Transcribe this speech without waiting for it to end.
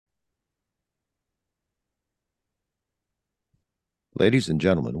Ladies and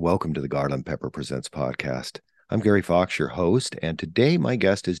gentlemen, welcome to the Garland Pepper Presents podcast. I'm Gary Fox, your host, and today my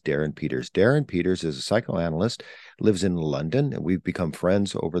guest is Darren Peters. Darren Peters is a psychoanalyst, lives in London, and we've become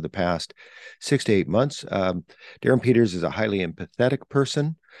friends over the past 6 to 8 months. Darren Peters is a highly empathetic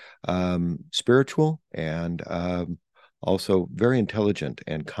person, spiritual, and also very intelligent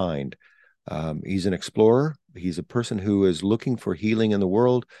and kind. He's an explorer. He's a person who is looking for healing in the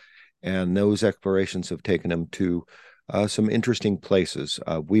world, and those explorations have taken him to some interesting places.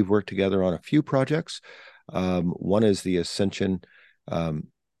 We've worked together on a few projects. One is the Ascension.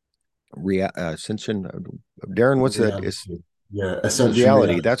 Ascension. Darren, what's that? Is Reality. Yeah, Ascension reality.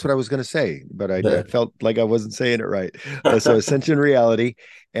 Reality. That's what I was going to say, but I Yeah. felt like I wasn't saying it right. So Ascension Reality,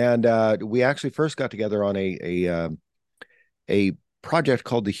 and we actually first got together on a project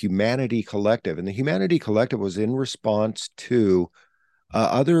called the Humanity Collective, and the Humanity Collective was in response to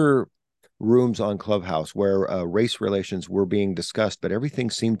other rooms on Clubhouse where race relations were being discussed, but everything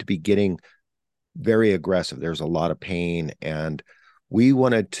seemed to be getting very aggressive. There's a lot of pain, and we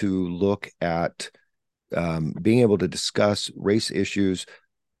wanted to look at being able to discuss race issues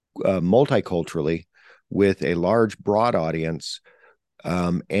multiculturally with a large, broad audience,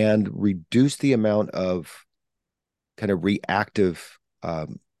 and reduce the amount of kind of reactive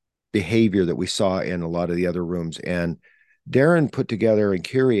behavior that we saw in a lot of the other rooms. And Darren put together and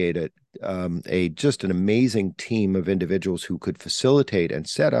curated a just an amazing team of individuals who could facilitate and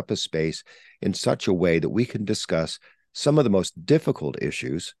set up a space in such a way that we can discuss some of the most difficult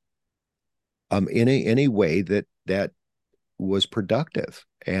issues in a way that was productive.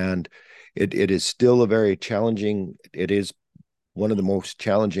 And it is still a very challenging. It is one of the most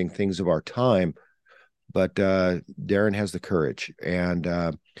challenging things of our time. But Darren has the courage and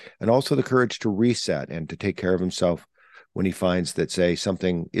also the courage to reset and to take care of himself when he finds that, say,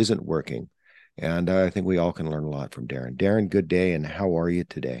 something isn't working. And I think we all can learn a lot from Darren. Darren, good day, and how are you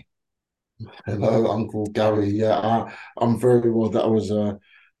today? Hello, Uncle Gary. I'm very well. That was a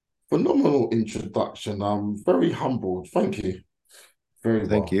phenomenal introduction. I'm very humbled. Thank you. Very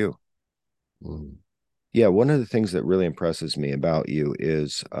Thank well. you. Mm. Yeah, one of the things that really impresses me about you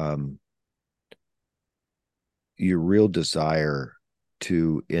is your real desire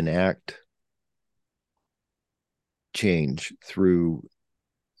to enact change through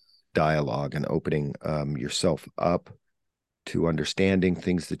dialogue and opening yourself up to understanding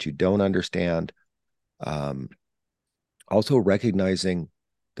things that you don't understand. Um, Also recognizing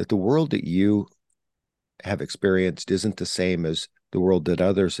that the world that you have experienced isn't the same as the world that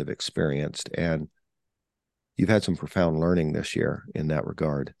others have experienced. And you've had some profound learning this year in that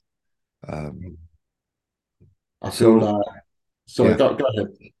regard. Um, I feel so like, sorry, yeah, go ahead.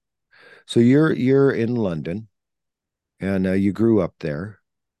 so you're in London and you grew up there.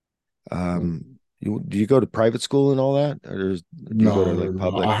 Do you go to private school and all that, or do you go to No, like no, I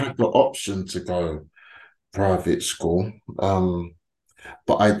public? had the option to go private school.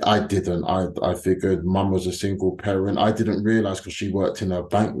 But I didn't. I figured mum was a single parent. I didn't realize because she worked in a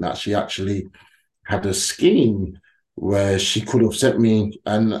bank that she actually had a scheme where she could have sent me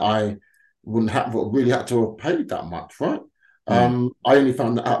and I wouldn't have really had to have paid that much, right? Hmm. I only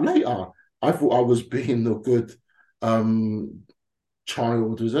found that out later. I thought I was being a good um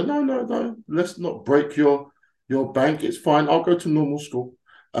child who said, no, no, no, let's not break your bank. It's fine. I'll go to normal school.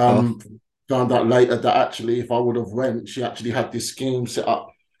 Oh, Um, Found out later that actually, if I would have went, she actually had this scheme set up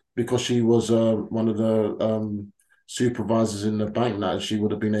because she was one of the supervisors in the bank that she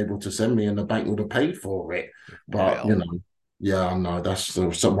would have been able to send me, and the bank would have paid for it. But well, yeah, I know that's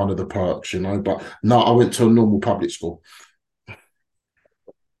one of the perks, you know. But no, I went to a normal public school.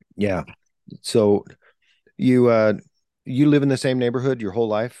 yeah. So you you live in the same neighborhood your whole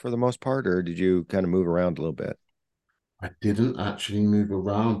life for the most part, or did you kind of move around a little bit? I didn't actually move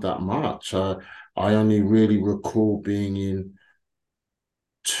around that much. I only really recall being in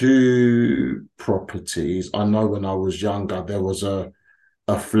two properties. I know when I was younger, there was a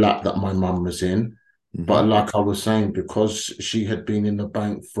flat that my mum was in. Mm-hmm. But like I was saying, because she had been in the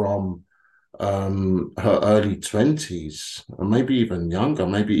bank from her early 20s, or maybe even younger,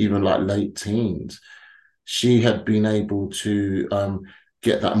 maybe even like late teens, she had been able to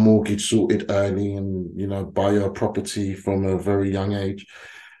get that mortgage sorted early and, buy her property from a very young age.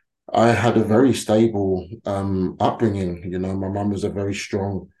 I had a very stable upbringing. My mum was a very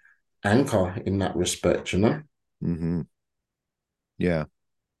strong anchor in that respect. Mm-hmm. Yeah.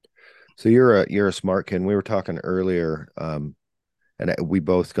 So you're a smart kid. We were talking earlier, and we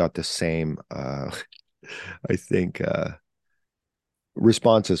both got the same, I think,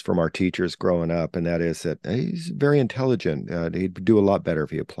 responses from our teachers growing up, and that is that he's very intelligent. He'd do a lot better if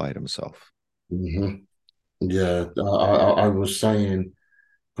he applied himself. Hmm. Yeah, I was saying,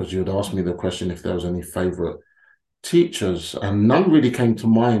 because you'd asked me the question if there was any favorite teachers, and none really came to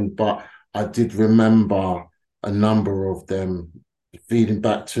mind, but I did remember a number of them feeding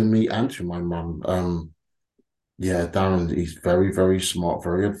back to me and to my mum. Yeah, Darren, he's very, very smart,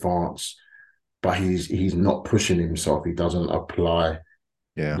 very advanced, but he's not pushing himself. He doesn't apply,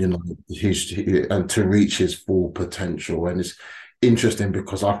 Yeah. you know, and to reach his full potential. And it's interesting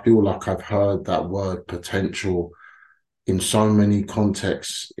because I feel like I've heard that word potential in so many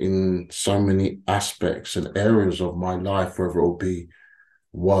contexts, in so many aspects and areas of my life, whether it'll be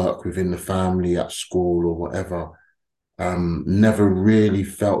work within the family, at school, or whatever. Never really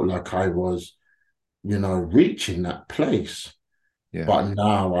felt like I was, reaching that place. Yeah. But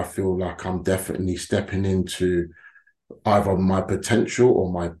now I feel like I'm definitely stepping into either my potential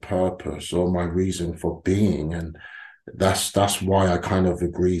or my purpose or my reason for being. And that's why I kind of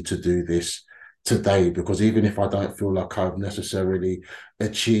agreed to do this today, because even if I don't feel like I've necessarily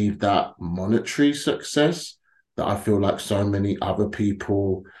achieved that monetary success that I feel like so many other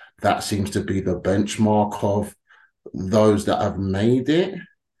people, that seems to be the benchmark of those that have made it.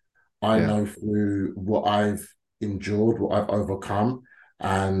 I Yeah. know through what I've endured, what I've overcome,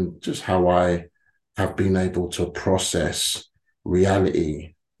 and just how I have been able to process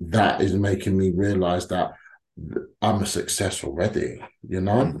reality, that is making me realize that I'm a success already,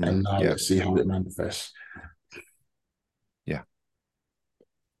 Hmm. and now Yeah. let's see how it manifests. Yeah.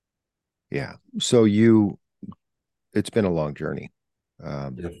 Yeah. So it's been a long journey.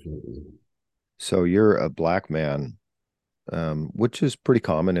 Um, Definitely. so you're a black man, which is pretty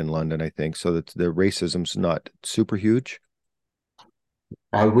common in London, I think. So that the racism's not super huge.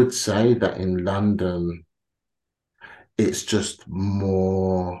 I would say that in London, it's just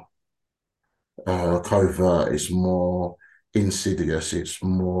more covert, it's more insidious, it's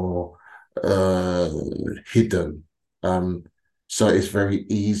more uh, hidden. Um, so it's very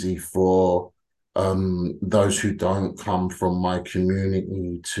easy for those who don't come from my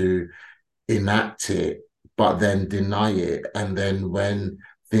community to enact it, but then deny it. And then when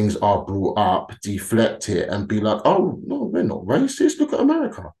things are brought up, deflect it and be like, oh, no, we're not racist. Look at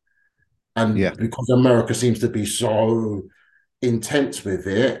America. Yeah. And because America seems to be so intense with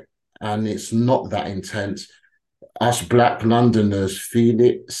it, and it's not that intense, us Black Londoners feel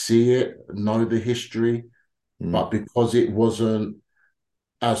it, see it, know the history, Mm. but because it wasn't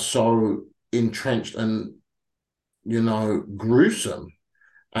as so entrenched and gruesome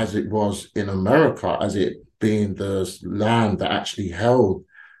as it was in America, as it being the land that actually held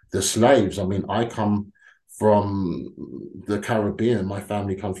the slaves. I mean, I come from the Caribbean. My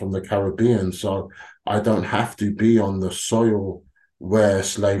family comes from the Caribbean, so I don't have to be on the soil where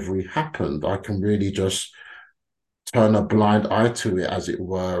slavery happened. I can really just turn a blind eye to it, as it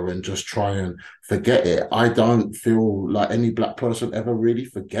were, and just try and forget it. I don't feel like any Black person ever really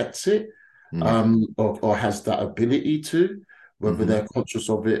forgets it, Mm. or has that ability to, whether Hmm. they're conscious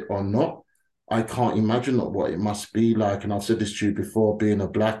of it or not. I can't imagine what it must be like. And I've said this to you before, being a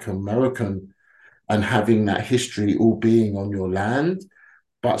Black American and having that history all being on your land,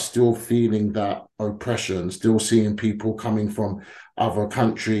 but still feeling that oppression, still seeing people coming from other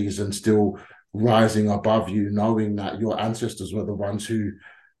countries and still rising above you, knowing that your ancestors were the ones who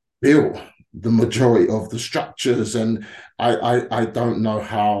built the majority of the structures. And I don't know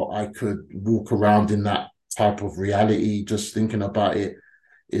how I could walk around in that type of reality. Just thinking about it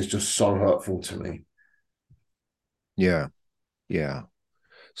is just so hurtful to me. Yeah. Yeah.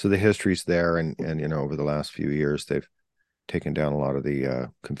 So the history's there, and over the last few years, they've taken down a lot of the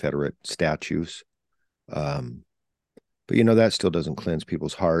Confederate statues. Um, but that still doesn't cleanse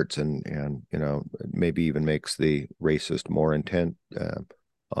people's hearts, and maybe even makes the racist more intent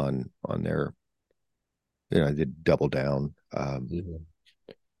on their they double down. Yeah.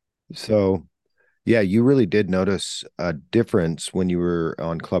 So yeah, you really did notice a difference when you were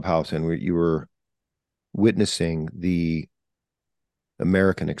on Clubhouse and you were witnessing the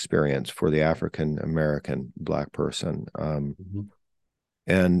American experience for the African American Black person. Mm-hmm.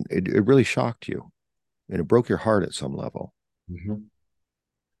 And it really shocked you, and it broke your heart at some level. Mm-hmm.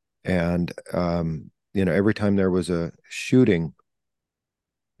 And every time there was a shooting,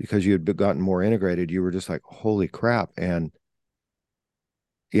 because you had gotten more integrated, you were just like, holy crap. And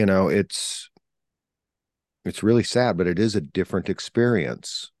it's really sad, but it is a different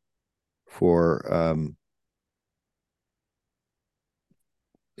experience for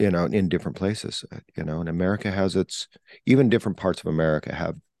in different places. And America has its, even different parts of America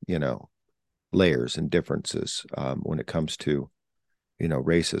have, you know layers and differences when it comes to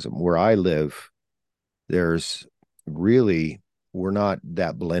racism. Where I live, there's really, we're not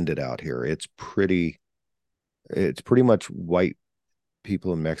that blended out here. It's pretty it's pretty much white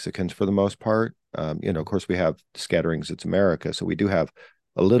people and Mexicans for the most part. Of course, we have scatterings. It's America, so we do have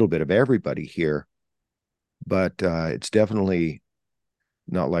a little bit of everybody here, but it's definitely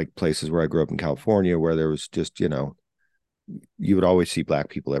not like places where I grew up in California, where there was just, you would always see black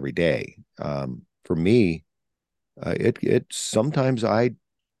people every day. For me, it sometimes I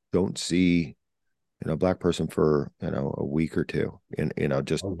don't see, a black person for, a week or two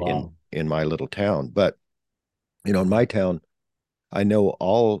just Oh, in wow. my little town. But in my town, I know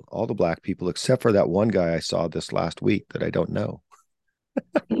all the black people except for that one guy I saw this last week that I don't know.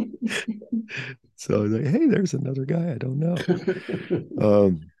 So like, hey, there's another guy I don't know.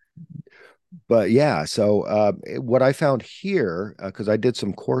 Um, but yeah, so what I found here, because I did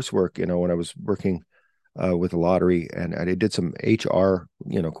some coursework, when I was working with the lottery, and I did some HR,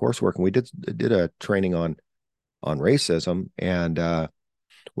 coursework, and we did a training on racism. And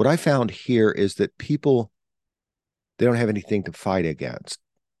what I found here is that people, they don't have anything to fight against,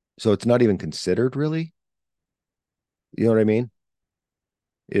 so it's not even considered really. You know what I mean?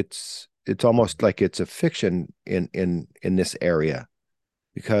 It's almost like it's a fiction in this area,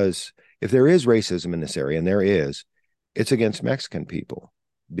 because if there is racism in this area, and there is, it's against Mexican people,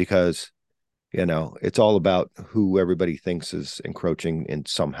 because it's all about who everybody thinks is encroaching in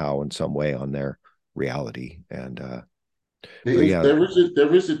somehow in some way on their reality. And It but is, yeah.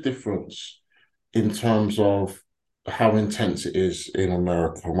 there is a difference in terms of how intense it is in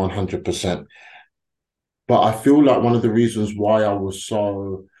America, 100%. But I feel like one of the reasons why I was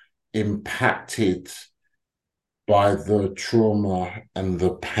so impacted by the trauma and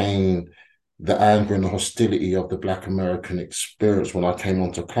the pain, the anger and the hostility of the Black American experience when I came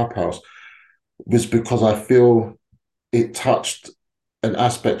onto Clubhouse was because I feel it touched an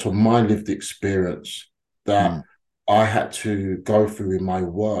aspect of my lived experience that Mm, I had to go through in my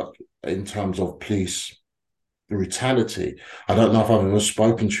work in terms of police brutality. I don't know if I've ever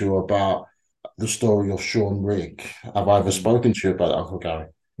spoken to you about the story of Sean Rigg. Have I ever mm. spoken to you about that, Uncle Gary?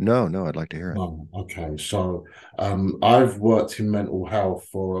 No, no, I'd like to hear it. No. Okay. So I've worked in mental health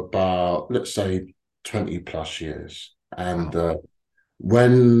for about, let's say, 20 plus years. And Wow.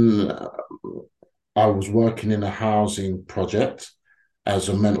 when I was working in a housing project as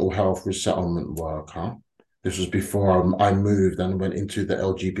a mental health resettlement worker, this was before I moved and went into the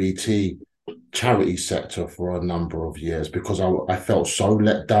LGBT charity sector for a number of years because I felt so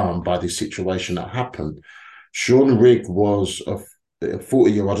let down by the situation that happened. Sean Rigg was a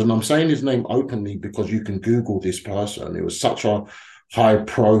 40-year-old, and I'm saying his name openly because you can Google this person. It was such a high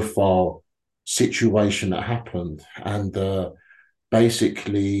profile situation that happened. And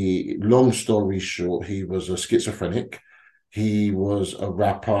basically, long story short, he was a schizophrenic. He was a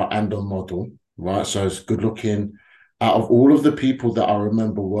rapper and a model, right? So it's good looking. Out of all of the people that I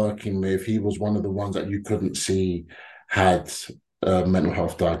remember working with, he was one of the ones that you couldn't see had a mental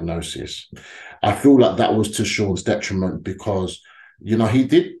health diagnosis. I feel like that was to Sean's detriment because, he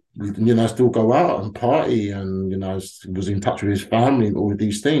did, still go out and party and, was in touch with his family and all of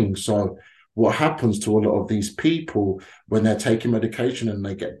these things. So what happens to a lot of these people when they're taking medication and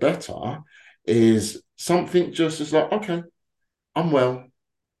they get better is something just is like, okay, I'm well.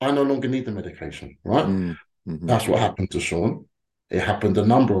 I no longer need the medication, right? Mm, hmm. That's what happened to Sean. It happened a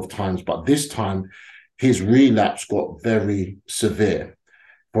number of times, but this time his relapse got very severe.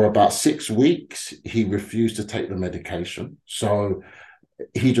 For about 6 weeks, he refused to take the medication. So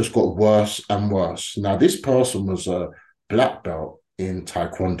he just got worse and worse. Now, this person was a black belt in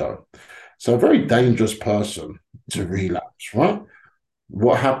Taekwondo. So a very dangerous person to Hmm. relapse, right?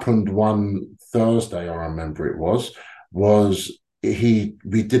 What happened one Thursday, I remember it was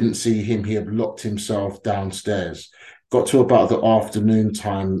we didn't see him. He had locked himself downstairs. Got to about the afternoon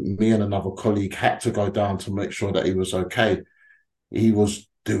time, me and another colleague had to go down to make sure that he was okay. He was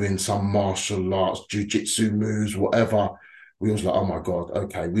doing some martial arts, jujitsu moves, whatever. We was like, oh my God,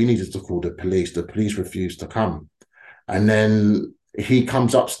 okay, we needed to call the police. The police refused to come. And then he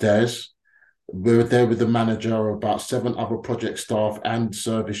comes upstairs. We're there with the manager, about 7 other project staff and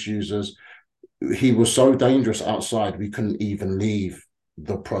service users. He was so dangerous outside, we couldn't even leave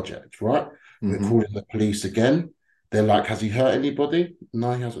the project, right? We're Hmm. calling the police again. They're like, has he hurt anybody?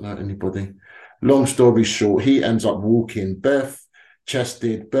 No, he hasn't hurt anybody. Long story short, he ends up walking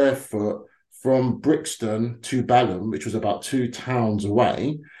chested, barefoot from Brixton to Balham, which was about 2 towns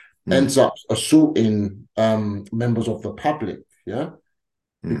away, Mm, ends up assaulting members of the public. Yeah.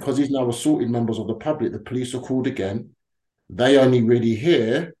 mm, Because he's now assaulting members of the public, the police are called again. They only really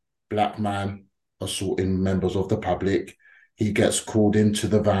hear black man assaulting members of the public. He gets called into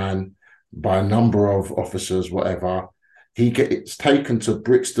the van by a number of officers, whatever. He gets taken to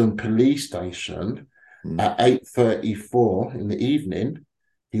Brixton police station. Mm. At 8:34 in the evening,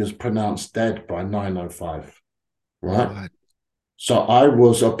 he was pronounced dead by 9:05. Right. What? So I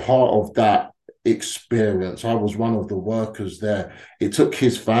was a part of that experience. I was one of the workers there. It took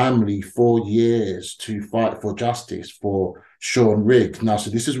his family 4 years to fight for justice for Sean Riggs. Now,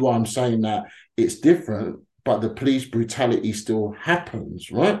 so this is why I'm saying that it's different, but the police brutality still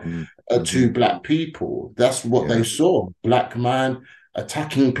happens, right? Mm. Mm-hmm. To black people. That's what they Yeah. saw. Black man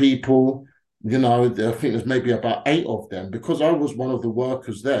attacking people. I think there's maybe about 8 of them. Because I was one of the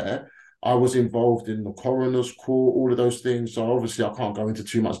workers there, I was involved in the coroner's court, all of those things. So obviously I can't go into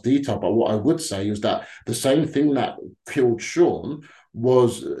too much detail, but what I would say is that the same thing that killed Sean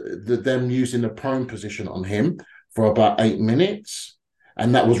was them using the prone position on him for about 8 minutes.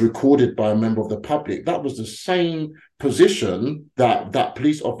 And that was recorded by a member of the public. That was the same position that that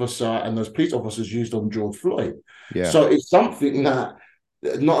police officer and those police officers used on George Floyd. Yeah. So it's something that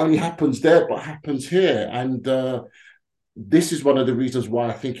not only happens there, but happens here. And this is one of the reasons why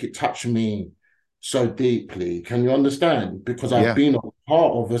I think it touched me so deeply. Can you understand? Because I've Yeah. been a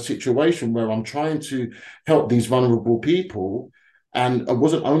part of a situation where I'm trying to help these vulnerable people. And I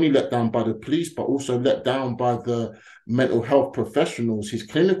wasn't only let down by the police, but also let down by the mental health professionals, his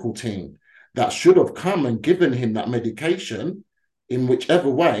clinical team, that should have come and given him that medication in whichever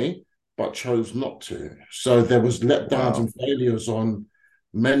way, but chose not to. So there was letdowns Wow. and failures on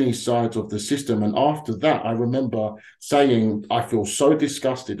many sides of the system. And after that, I remember saying, I feel so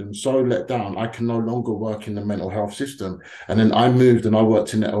disgusted and so let down. I can no longer work in the mental health system. And then I moved and I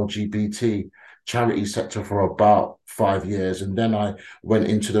worked in the LGBT charity sector for about 5 years. And then I went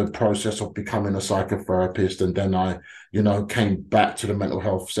into the process of becoming a psychotherapist. And then I, came back to the mental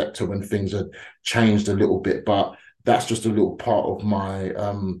health sector when things had changed a little bit. But that's just a little part of my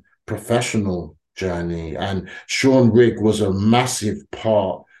professional journey. And Sean Rigg was a massive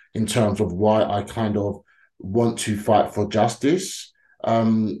part in terms of why I kind of want to fight for justice,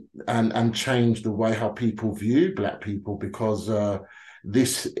 and change the way how people view Black people, because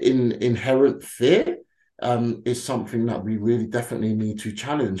this inherent fear is something that we really definitely need to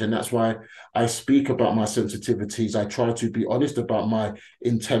challenge. And that's why I speak about my sensitivities. I try to be honest about my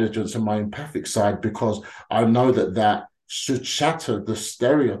intelligence and my empathic side, because I know that that should shatter the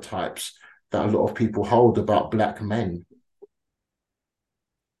stereotypes that a lot of people hold about Black men.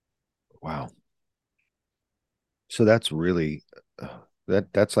 Wow. So that's really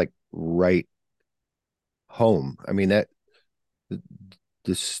that's like right home. I mean, that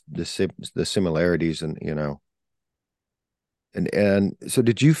the similarities, and and so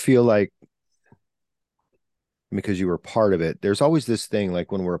did you feel like, because you were part of it, there's always this thing,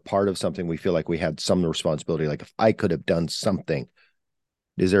 like when we're a part of something, we feel like we had some responsibility, like if I could have done something.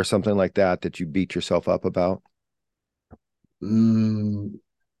 Is there something like that that you beat yourself up about? Mm,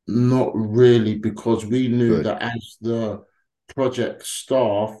 Not really, because we knew Good. that as the project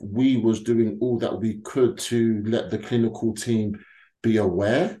staff, we was doing all that we could to let the clinical team be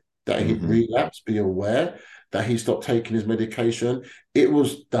aware that he'd Mm-hmm. relapsed, be aware that he stopped taking his medication. It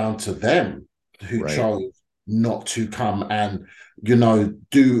was down to them who Right. chose not to come and,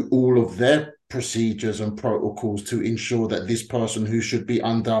 do all of their procedures and protocols to ensure that this person who should be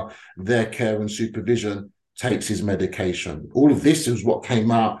under their care and supervision takes his medication. All of this is what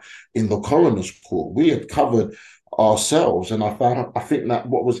came out in the coroner's court. We had covered ourselves, and I think that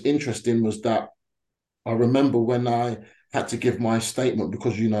what was interesting was that I remember when I had to give my statement,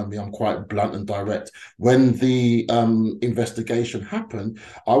 because you know me, I'm quite blunt and direct. When the investigation happened,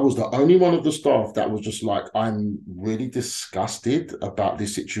 I was the only one of the staff that was just like, I'm really disgusted about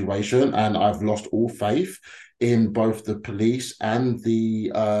this situation, and I've lost all faith in both the police and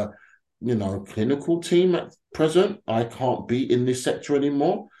the clinical team at present. I can't be in this sector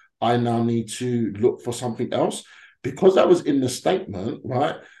anymore. I now need to look for something else. Because that was in the statement,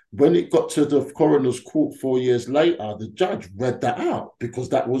 right? When it got to the coroner's court 4 years later, the judge read that out, because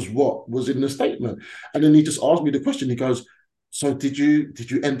that was what was in the statement. And then he just asked me the question. He goes, "So did you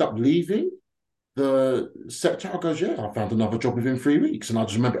end up leaving the sector?" I goes, "Yeah, I found another job within 3 weeks." And I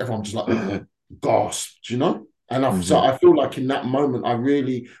just remember everyone just like gasped. And so Mm-hmm. I feel like in that moment, I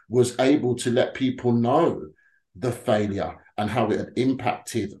really was able to let people know the failure and how it had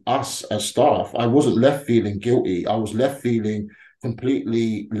impacted us as staff. I wasn't left feeling guilty. I was left feeling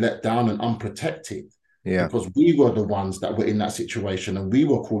completely let down and unprotected, Yeah. because we were the ones that were in that situation and we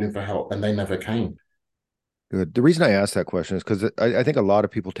were calling for help and they never came. Good. The reason I asked that question is because I think a lot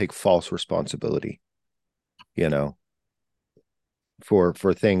of people take false responsibility, you know, for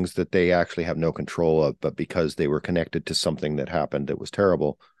things that they actually have no control of, but because they were connected to something that happened that was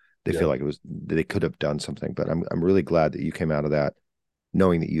terrible, they feel Yeah. like they could have done something. But I'm really glad that you came out of that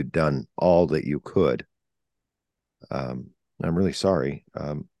knowing that you'd done all that you could. Um, I'm really sorry.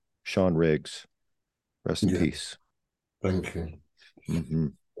 Sean Riggs, rest in Yeah, peace. thank you. Hmm.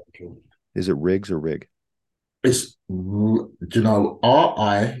 Thank you. Is it Riggs or Rig? It's, do you know,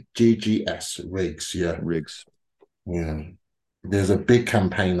 RIGGS, Riggs, yeah. Riggs. Yeah. There's a big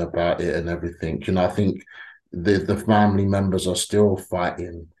campaign about it and everything. I think the family members are still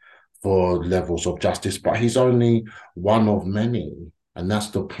fighting for levels of justice, but he's only one of many. And that's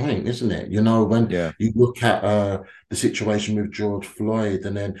the point, isn't it? When Yeah. you look at the situation with George Floyd,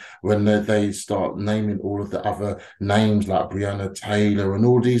 and then when they start naming all of the other names like Breonna Taylor and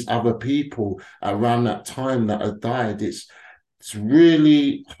all these other people around that time that have died, it's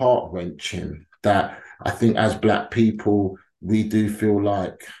really heart-wrenching that I think as Black people, we do feel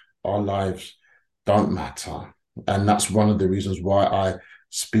like our lives don't matter. And that's one of the reasons why I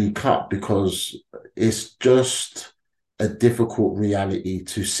speak up, because it's just a difficult reality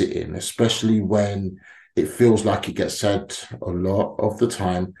to sit in, especially when it feels like it gets said a lot of the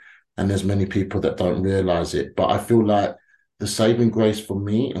time. And there's many people that don't realize it. But I feel like the saving grace for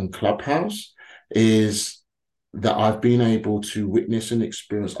me and Clubhouse is that I've been able to witness and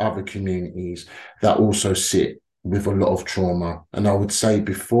experience other communities that also sit with a lot of trauma. And I would say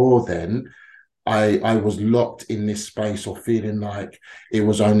before then, I was locked in this space of feeling like it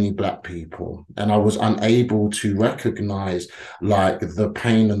was only Black people, and I was unable to recognize like the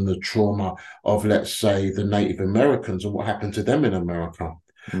pain and the trauma of, let's say, the Native Americans and what happened to them in America,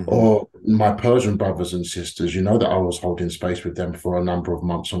 Hmm. or my Persian brothers and sisters, that I was holding space with them for a number of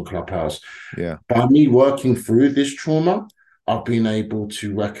months on Clubhouse. Yeah. By me working through this trauma, I've been able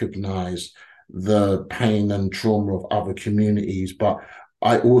to recognize the pain and trauma of other communities. But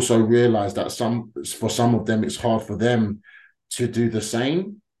I also realized that for some of them, it's hard for them to do the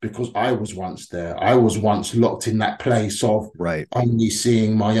same, because I was once there. I was once locked in that place of Right. only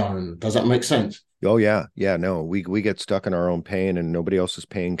seeing my own. Does that make sense? Oh yeah. Yeah. No, we get stuck in our own pain and nobody else's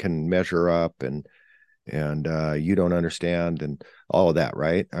pain can measure up and you don't understand and all of that,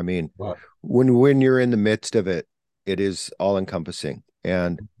 right? I mean, Right. when you're in the midst of it, it is all encompassing.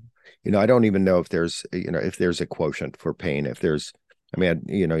 And I don't even know if there's a quotient for pain. If there's, I mean,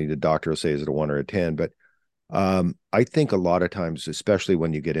 the doctor will say is it a 1 or a 10, but I think a lot of times, especially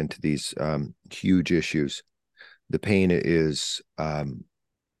when you get into these huge issues, the pain is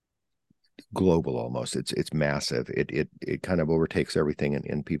global almost. It's massive. It kind of overtakes everything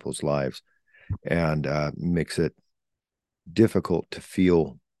in people's lives and makes it difficult to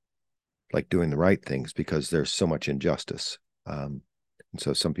feel like doing the right things because there's so much injustice. And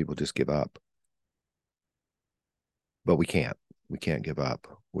so some people just give up, but we can't give up.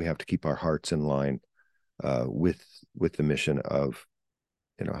 We have to keep our hearts in line with the mission of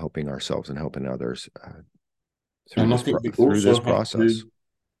helping ourselves and helping others through And I this think through this process.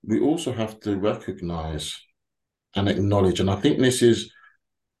 we also have to recognize and acknowledge. And I think this is,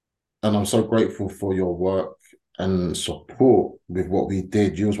 and I'm so grateful for your work and support with what we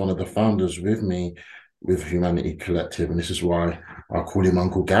did. You was one of the founders with me with Humanity Collective, and this is why I call him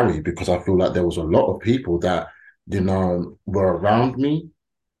Uncle Gary, because I feel like there was a lot of people that were around me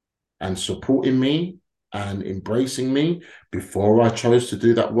and supporting me and embracing me before I chose to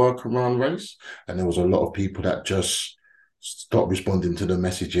do that work around race. And there was a lot of people that just stopped responding to the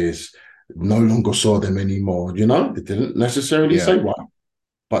messages, no longer saw them anymore. They didn't necessarily Yeah, say why,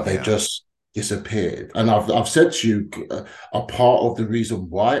 but they yeah, just disappeared. And I've said to you, a part of the reason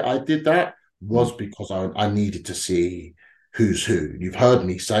why I did that mm, was because I needed to see who's who. You've heard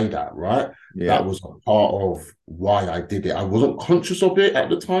me say that, right? yeah, That was a part of why I did it. I wasn't conscious of it at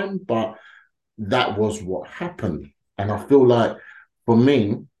the time, but that was what happened. And I feel like for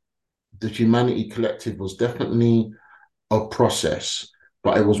me, the Humanity Collective was definitely a process,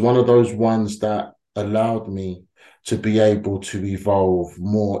 but it was one of those ones that allowed me to be able to evolve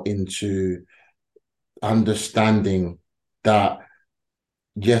more into understanding that,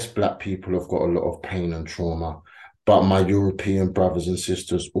 yes, Black people have got a lot of pain and trauma, but my European brothers and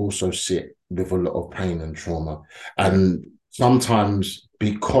sisters also sit with a lot of pain and trauma. yeah, And sometimes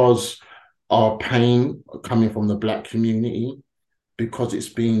because our pain coming from the Black community, because it's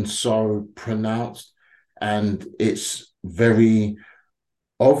been so pronounced and it's very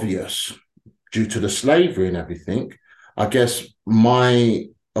obvious due to the slavery and everything, I guess my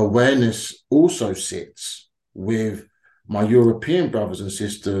awareness also sits with my European brothers and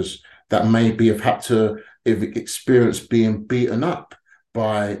sisters that maybe have had to experience being beaten up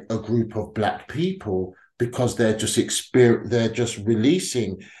by a group of Black people because they're just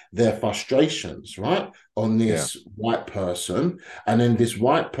releasing their frustrations, right, on yeah, this white person. And then this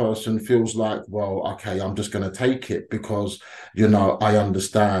white person feels like, well, okay, I'm just going to take it because I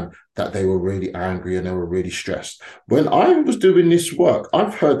understand that they were really angry and they were really stressed. When I was doing this work,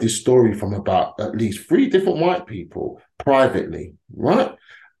 I've heard this story from about at least three different white people privately, right?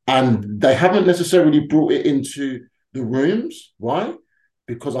 And they haven't necessarily brought it into the rooms. Why?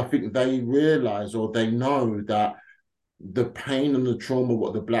 Because I think they realize or they know that the pain and the trauma,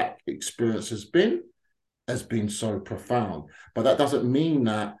 what the Black experience has been so profound. But that doesn't mean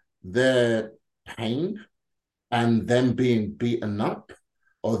that their pain and them being beaten up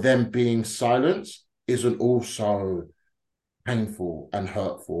or them being silenced isn't also painful and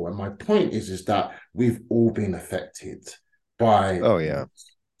hurtful. And my point is that we've all been affected by Oh yeah.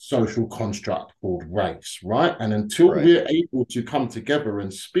 social construct called race, right? And until Right. we're able to come together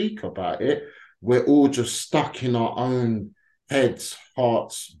and speak about it, we're all just stuck in our own heads,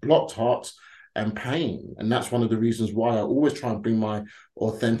 hearts, blocked hearts, and pain. And that's one of the reasons why I always try and bring my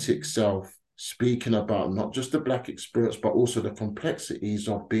authentic self, speaking about not just the Black experience, but also the complexities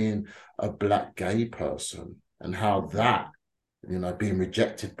of being a Black gay person and how that, being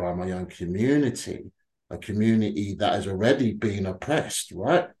rejected by my own community, a community that has already been oppressed,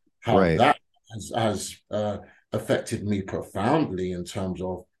 right? How Right. that has affected me profoundly in terms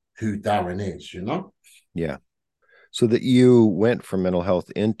of who Darren is. Yeah. So that you went from mental health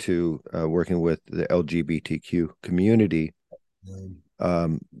into working with the LGBTQ community.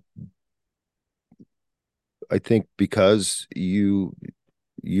 Um, I think because you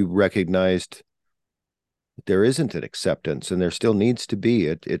recognized there isn't an acceptance, and there still needs to be.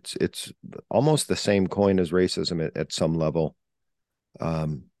 It's almost the same coin as racism at some level.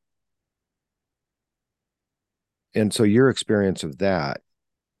 Um, and so your experience of that,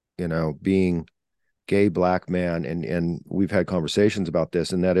 being gay Black man, and we've had conversations about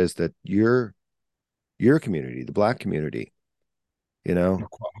this, and that is that your community, the Black community,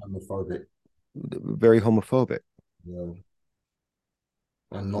 Quite homophobic, very homophobic.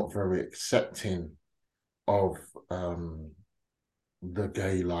 and not very accepting of the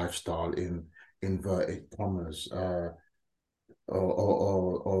gay lifestyle in inverted commas.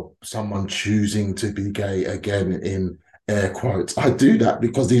 Or someone choosing to be gay again in air quotes. I do that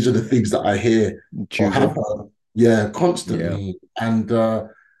because these are the things that I hear or have Choosing. heard, yeah, Yeah. constantly. And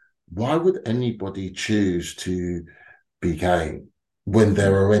why would anybody choose to be gay when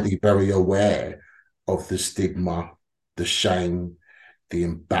they're already very aware of the stigma, the shame, the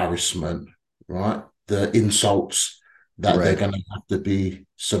embarrassment, right? The insults that they're Right. going to have to be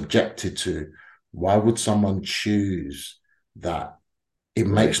subjected to? Why would someone choose that? It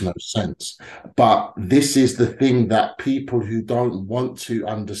Right. makes no sense. But this is the thing that people who don't want to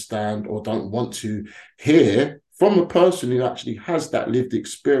understand or don't want to hear from a person who actually has that lived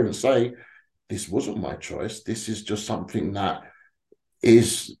experience say, this wasn't my choice. This is just something that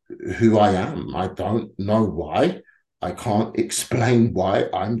is who I am. I don't know why. I can't explain why.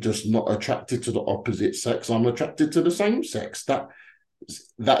 I'm just not attracted to the opposite sex. I'm attracted to the same sex.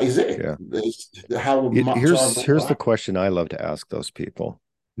 That is it. Yeah. It's how much I Here's the question I love to ask those people.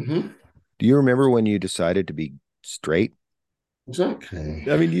 Mhm. Do you remember when you decided to be straight? Exactly.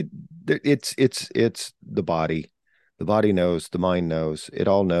 I mean, it's the body. The body knows, the mind knows, it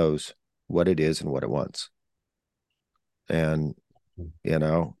all knows what it is and what it wants. And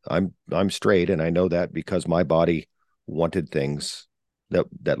I'm straight, and I know that because my body wanted things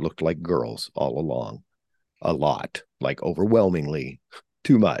that looked like girls all along, a lot, like overwhelmingly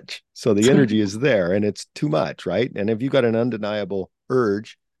too much. So the energy is there, and it's too much, right? And if you got an undeniable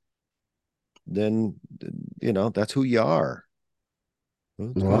urge, then that's who you are.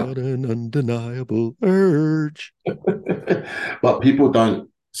 It's Right. got an undeniable urge. But people don't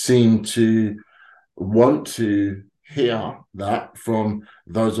seem to want to hear that from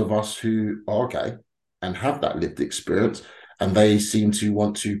those of us who are gay and have that lived experience. And they seem to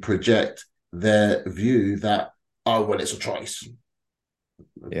want to project their view that, oh, well, it's a choice.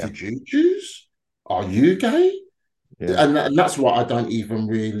 Yeah. Did you choose? Are you gay? Yeah. And that's what I don't even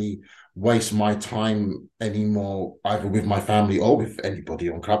really waste my time anymore, either with my family or with anybody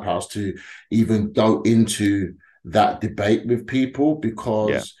on Clubhouse, to even go into that debate with people, Yeah.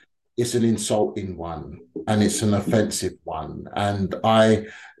 because it's an insulting one and it's an offensive one. And I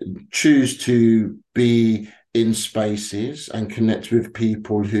choose to be in spaces and connect with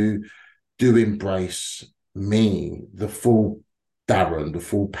people who do embrace me, the full Darren, the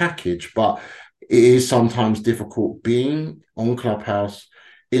full package. But it is sometimes difficult being on Clubhouse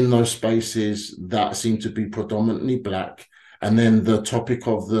in those spaces that seem to be predominantly Black. And then the topic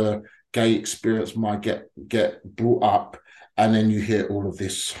of the gay experience might get brought up. And then you hear all of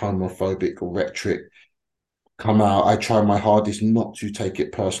this homophobic rhetoric come out. I try my hardest not to take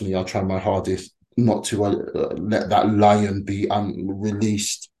it personally. I try my hardest not to let that lion be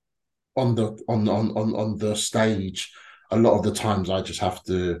released on the stage, a lot of the times I just have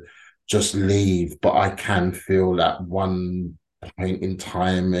to just leave, but I can feel that one point in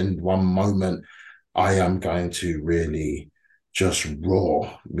time and one moment I am going to really just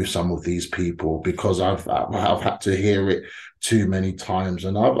roar with some of these people because I've had to hear it too many times,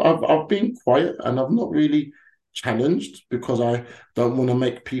 and I've been quiet and I've not really challenged because I don't want to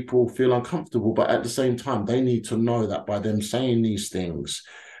make people feel uncomfortable. But at the same time, they need to know that by them saying these things,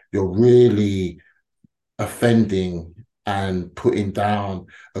 you're really offending and putting down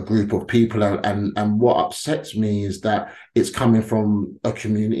a group of people. And what upsets me is that it's coming from a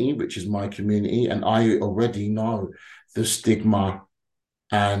community, which is my community, and I already know the stigma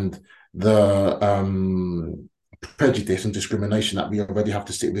and the prejudice and discrimination that we already have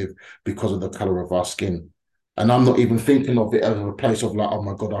to sit with because of the color of our skin. And I'm not even thinking of it as a place of like, oh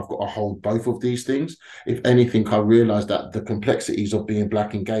my God, I've got to hold both of these things. If anything, I realize that the complexities of being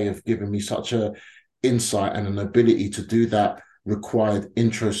black and gay have given me such a insight and an ability to do that required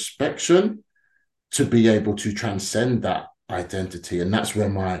introspection to be able to transcend that identity. And that's where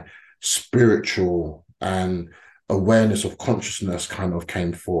my spiritual and awareness of consciousness kind of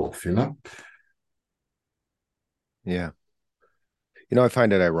came forth, you know? Yeah. You know, I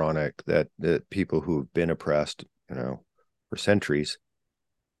find it ironic that people who've been oppressed, you know, for centuries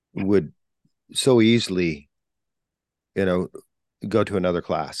would so easily, you know, go to another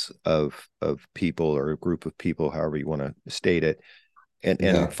class of people or a group of people, however you want to state it, and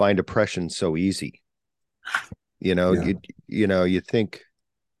Yeah, find oppression so easy. You know, yeah. you think,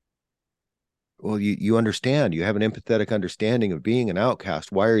 well, you understand, you have an empathetic understanding of being an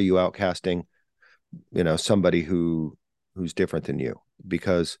outcast. Why are you outcasting, you know, somebody who's different than you?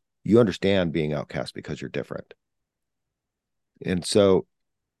 Because you understand being outcast because you're different. And so,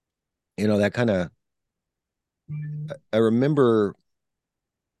 you know, that kind of, I remember,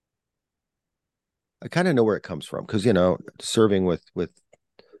 I kind of know where it comes from because, you know, serving with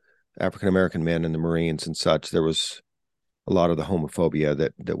African American men in the Marines and such, there was a lot of the homophobia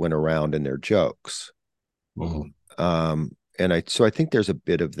that went around in their jokes. Mhm. So I think there's a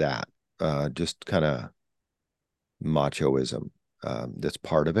bit of that, just kind of machoism, that's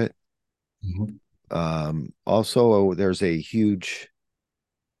part of it. Mhm. Also, there's a huge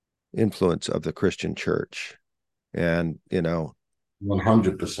influence of the Christian church, and you know,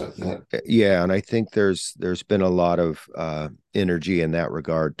 100%. Yeah. yeah, and I think there's been a lot of energy in that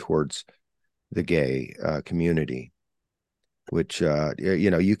regard towards the gay community, which you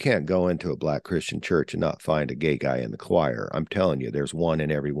know, you can't go into a black Christian church and not find a gay guy in the choir. I'm telling you, there's one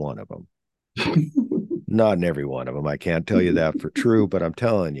in every one of them. Not in every one of them. I can't tell you that for true, but I'm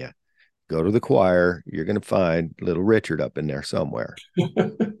telling you, go to the choir, you're going to find little Richard up in there somewhere.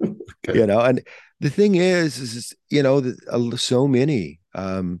 Okay. You know, and the thing is you know, so many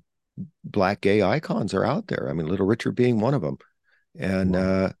black gay icons are out there. I mean, little Richard being one of them. And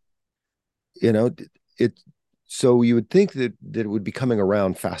Wow. you know, it so you would think that it would be coming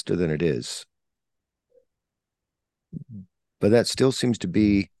around faster than it is, but that still seems to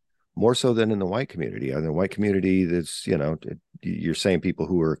be more so than in the white community. In the white community, that's, you know, you're saying people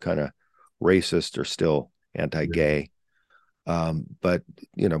who are kind of racist are still Yeah. anti-gay, but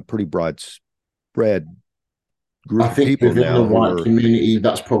you know, pretty broad spread I group of think people within the now who white are, community,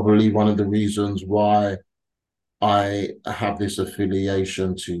 that's probably one of the reasons why I have this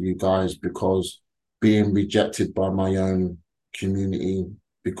affiliation to you guys because being rejected by my own community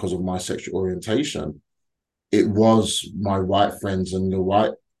because of my sexual orientation, it was my white friends and the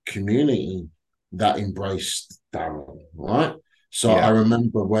white community that embraced Darren, right? So I yeah,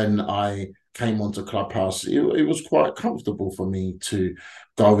 remember when I came onto Clubhouse, it was quite comfortable for me to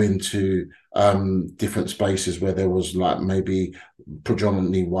go into different spaces where there was like maybe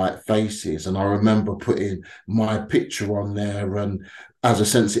predominantly white faces. And I remember putting my picture on there and as a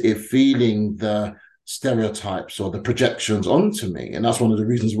sensitive feeling the stereotypes or the projections onto me. And that's one of the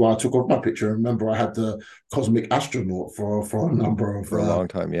reasons why I took off my picture. I remember I had the cosmic astronaut for a number of for a long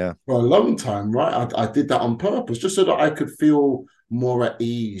time. Yeah. for a long time, right? I did that on purpose just so that I could feel more at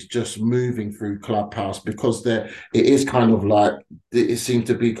ease just moving through Clubhouse because there it is kind of like it seemed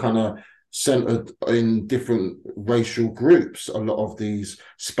to be kind of centered in different racial groups, a lot of these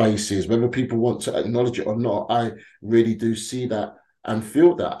spaces, whether people want to acknowledge it or not. I really do see that and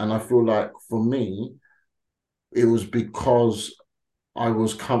feel that. And I feel like for me, it was because I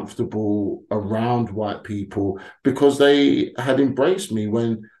was comfortable around white people because they had embraced me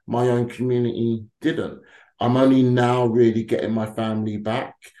when my own community didn't. I'm only now really getting my family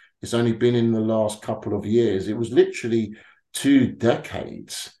back. It's only been in the last couple of years. It was literally 2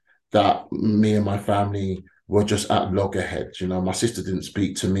 decades that me and my family were just at loggerheads. You know, my sister didn't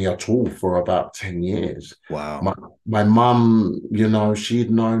speak to me at all for about 10 years. Wow. My my mum, you know, she'd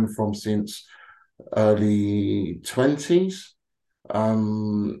known from since early 20s.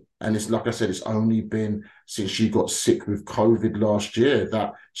 And it's like I said, it's only been since she got sick with COVID last year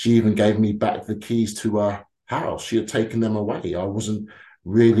that she even gave me back the keys to her house. She had taken them away. I wasn't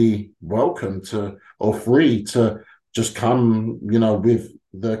really welcome to or free to just come, you know, with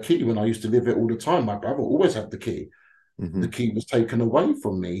the key when I used to live it all the time. My brother always had the key. The Hmm. key was taken away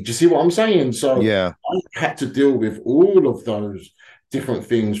from me. Do you see what I'm saying? So Yeah. I had to deal with all of those different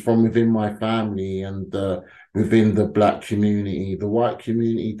things from within my family and within the black community. The white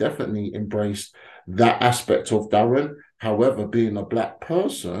community definitely embraced that aspect of Darren. However, being a black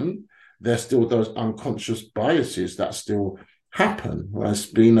person, there's still those unconscious biases that still happen. As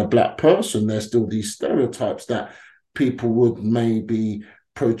being a black person, there's still these stereotypes that people would maybe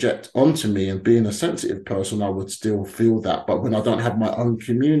project onto me, and being a sensitive person, I would still feel that. But when I don't have my own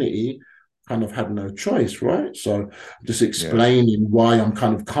community, kind of had no choice, right? So just Yeah. explaining why I'm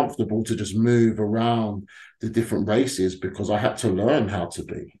kind of comfortable to just move around the different races because I had to learn how to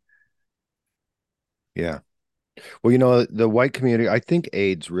be. Yeah. Well, you know, the white community, I think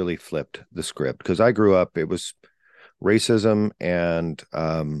AIDS really flipped the script because I grew up, it was racism and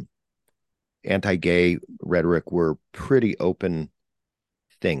anti-gay rhetoric were pretty open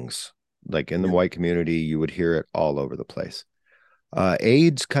things. Like in the Yeah. white community, you would hear it all over the place.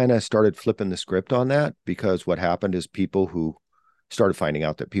 AIDS kind of started flipping the script on that because what happened is people who started finding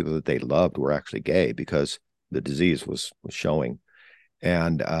out that people that they loved were actually gay because the disease was showing.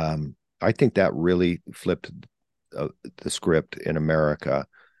 And I think that really flipped uh, the script in America.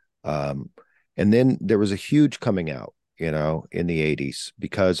 Um, and then there was a huge coming out, you know, in the 80s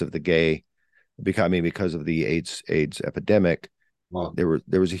because of the gay, because, I mean, because of the AIDS epidemic. Well,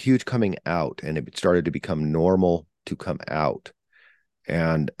 There was a huge coming out, and it started to become normal to come out.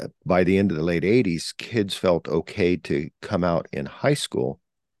 And by the end of the late 80s, kids felt okay to come out in high school.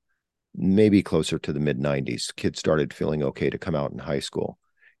 Maybe closer to the mid 90s, kids started feeling okay to come out in high school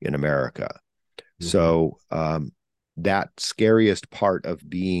in America. mhm. So that scariest part of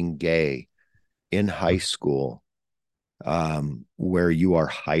being gay in high school, where you are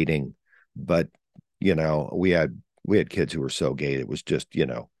hiding, but you know, we had kids who were so gay it was just, you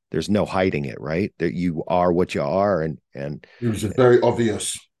know, there's no hiding it, right? That you are what you are, and It was very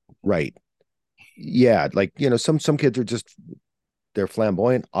obvious. right, yeah, like you know, some kids are just they're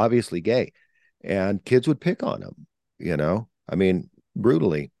flamboyant, obviously gay, and kids would pick on them, you know, I mean,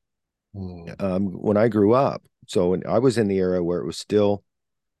 brutally. Mm. When I grew up, so when I was in the era where it was still,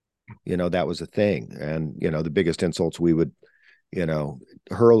 you know, that was a thing, and you know, the biggest insults we would, you know,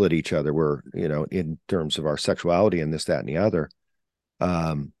 hurl at each other were, you know, in terms of our sexuality and this, that, and the other.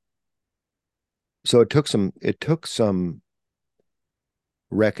 Um, so it took some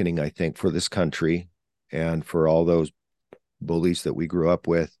reckoning, I think, for this country and for all those bullies that we grew up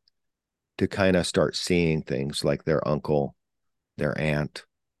with to kind of start seeing things like their uncle, their aunt,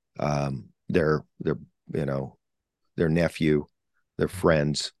 their you know, their nephew, their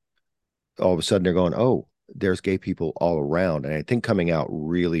friends. All of a sudden they're going, oh, there's gay people all around. And I think coming out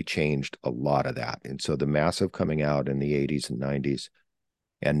really changed a lot of that. And so the massive coming out in the 80s and 90s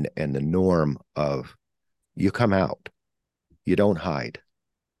and the norm of you come out, you don't hide.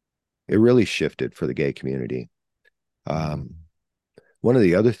 It really shifted for the gay community. Mm. Um, One of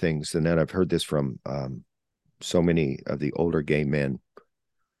the other things, and then I've heard this from so many of the older gay men,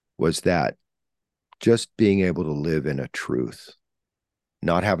 was that just being able to live in a truth,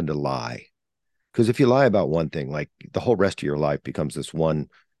 not having to lie. Because if you lie about one thing, like the whole rest of your life becomes this one,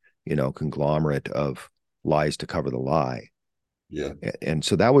 you know, conglomerate of lies to cover the lie. Yeah. And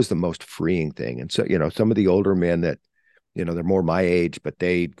so that was the most freeing thing. And so, you know, some of the older men that, you know, they're more my age, but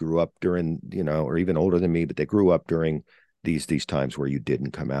they grew up during, you know, or even older than me, but they grew up during these times where you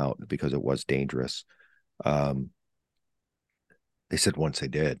didn't come out because it was dangerous. Um, they said once they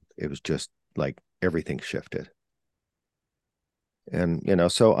did, it was just like everything shifted. And, you know,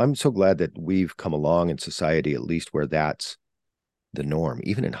 so I'm so glad that we've come along in society, at least where that's the norm,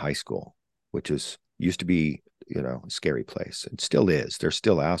 even in high school, which is used to be, you know, a scary place. It still is. There's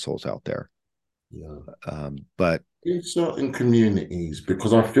still assholes out there. Yeah. But In certain communities,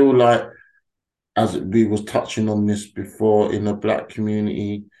 because I feel like, as we was touching on this before, in the black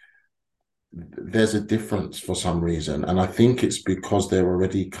community, there's a difference for some reason. And I think it's because they're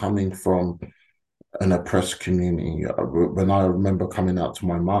already coming from an oppressed community. When I remember coming out to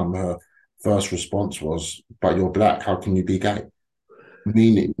my mum, her first response was, "But you're black. How can you be gay?"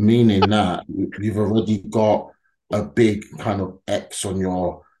 Meaning that you've already got a big kind of X on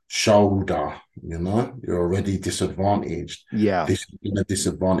your shoulder, you're already disadvantaged. Yeah. This is going to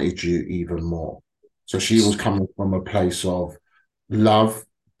disadvantage you even more. So she was coming from a place of love,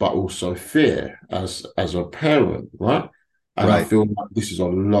 but also fear as a parent, right? And I Right. feel like this is a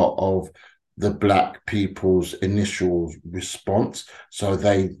lot of the Black people's initial response. So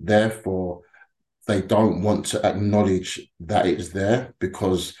they don't want to acknowledge that it's there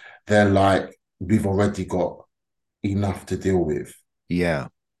because they're like, we've already got enough to deal with. Yeah.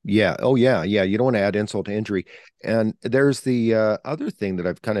 Yeah. Oh, yeah. Yeah. You don't want to add insult to injury. And there's the other thing that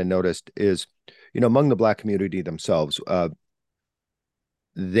I've kind of noticed is, among the Black community themselves,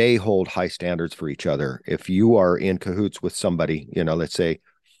 they hold high standards for each other. If you are in cahoots with somebody, let's say,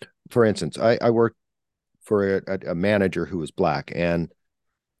 for instance, I worked for a manager who was Black, and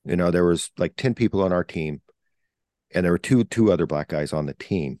there was like 10 people on our team, and there were two other Black guys on the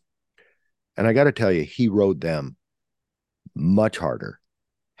team. And I got to tell you, he rode them much harder,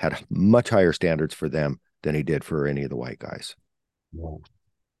 had much higher standards for them than he did for any of the white guys. Well,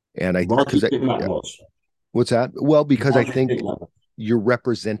 And I, why do because you think that was? what's that? Well, because Why I do you think think that was? you're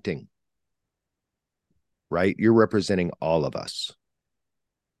representing, right? You're representing all of us.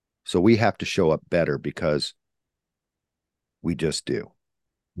 So we have to show up better because we just do.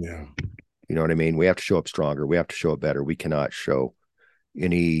 Yeah, You know what I mean? We have to show up stronger. We have to show up better. We cannot show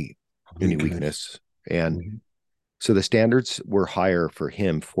any weakness. weakness. And Mm-hmm. so the standards were higher for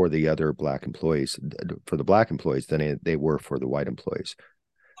him for the other Black employees, for the Black employees, than they were for the white employees.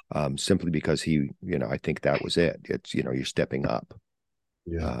 Simply because he, I think that was it. It's, you're stepping up.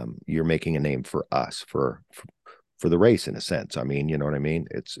 Yeah. You're making a name for us, for the race in a sense. I mean, you know what I mean?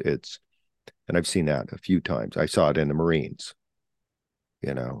 And I've seen that a few times. I saw it in the Marines,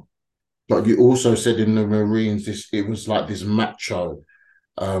 you know. But you also said in the Marines, it was like this macho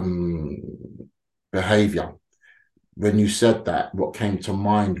um, behavior. When you said that, what came to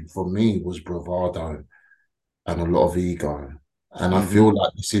mind for me was bravado and a lot of ego. And I Mm-hmm. feel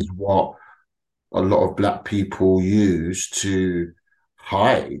like this is what a lot of Black people use to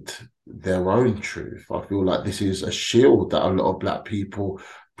hide their own truth. I feel like this is a shield that a lot of Black people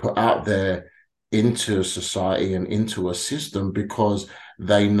put out there into society and into a system because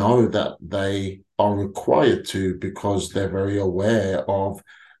they know that they are required to, because they're very aware of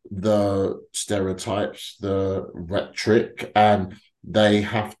the stereotypes, the rhetoric, and they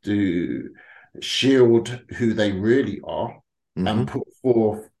have to shield who they really are Mm-hmm. and put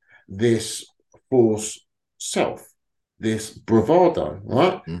forth this false self, this bravado,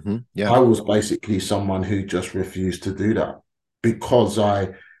 right? Mm-hmm. Yeah. I was basically someone who just refused to do that because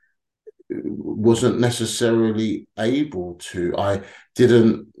I wasn't necessarily able to. I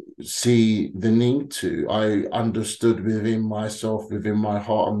didn't see the need to. I understood within myself, within my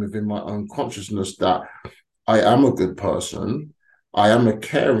heart, and within my own consciousness that I am a good person. I am a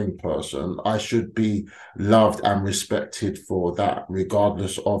caring person. I should be loved and respected for that,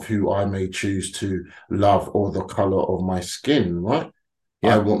 regardless of who I may choose to love or the color of my skin, right? I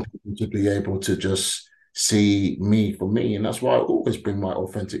Yeah. want people to be able to just see me for me. And that's why I always bring my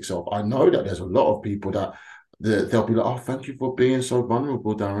authentic self. I know that there's a lot of people that they'll be like, oh, thank you for being so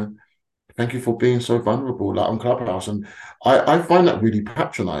vulnerable, Darren. Thank you for being so vulnerable, like on Clubhouse. And I find that really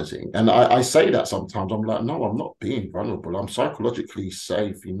patronizing. And I say that sometimes. I'm like, no, I'm not being vulnerable. I'm psychologically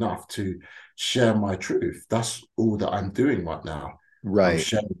safe enough to share my truth. That's all that I'm doing right now. I'm Right.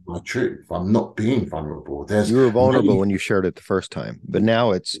 sharing my truth. I'm not being vulnerable. There's You were vulnerable many when you shared it the first time, but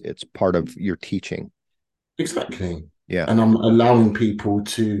now it's part of your teaching. exactly. Yeah. And I'm allowing people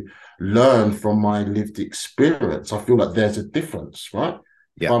to learn from my lived experience. I feel like there's a difference, right?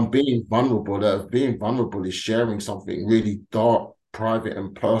 If Yeah. I'm being vulnerable, that being vulnerable is sharing something really dark, private,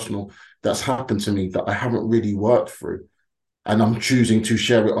 and personal that's happened to me that I haven't really worked through. And I'm choosing to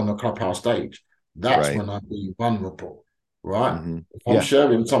share it on the Clubhouse stage. That's Right. when I'm being vulnerable, right? Mm-hmm. If I'm Yeah.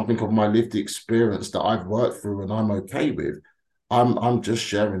 sharing something of my lived experience that I've worked through and I'm okay with, I'm just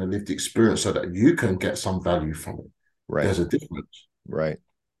sharing a lived experience so that you can get some value from it. Right. There's a difference. Right.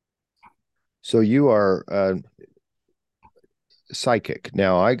 So you are psychic.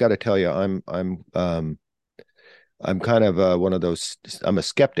 Now I got to tell you, I'm kind of one of those. I'm a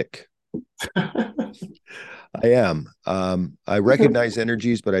skeptic. I am. I recognize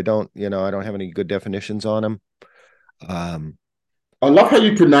energies, but I don't. I don't have any good definitions on them. Um, I love how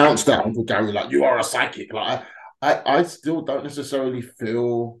you pronounce that, Uncle Gary. Like you are a psychic. Like I still don't necessarily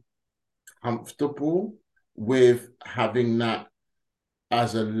feel comfortable with having that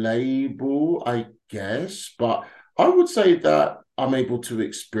as a label, I guess. But I would say that I'm able to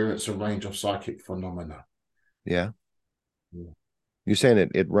experience a range of psychic phenomena. yeah, Yeah, you're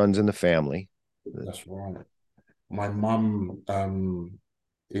saying it runs in the family. that's right. My mum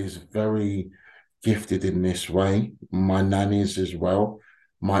is very gifted in this way. My nannies as well,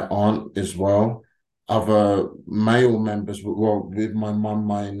 my aunt as well, other male members. Well, with my mum,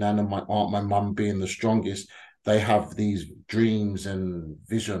 my nan, and my aunt, my mum being the strongest, they have these dreams and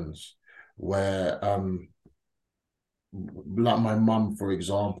visions where, like my mum, for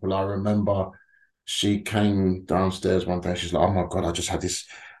example, I remember she came downstairs one day. She's like, "Oh my God, I just had this."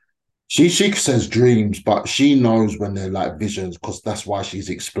 She says dreams, but she knows when they're like visions because that's why she's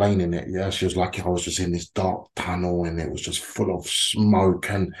explaining it. Yeah, she was like, I was just in this dark tunnel and it was just full of smoke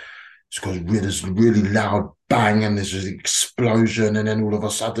and it's got this really loud bang and there's an explosion and then all of a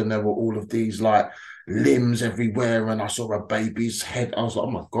sudden there were all of these like limbs everywhere and I saw a baby's head. I was like,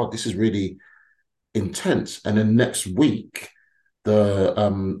 oh my God, this is really intense. And then next week, the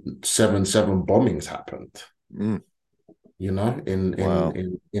 7/7 bombings happened, Mm, you know, wow.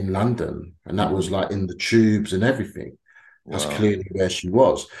 in London, and that was Hmm. like in the tubes and everything. That's Wow. clearly where she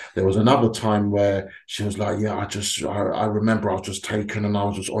was. There was another time where she was like, "Yeah, I remember I was just taken and I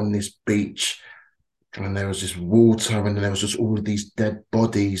was just on this beach and there was this water and then there was just all of these dead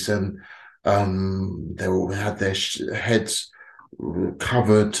bodies and they all had their heads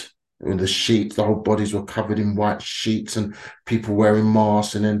covered with the sheets. The whole bodies were covered in white sheets and people wearing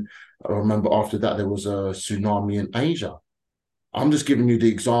masks. And then I remember after that there was a tsunami in Asia. I'm just giving you the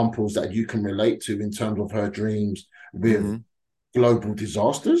examples that you can relate to in terms of her dreams with Hmm. global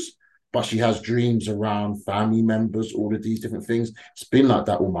disasters. But she has dreams around family members, all of these different things. It's been like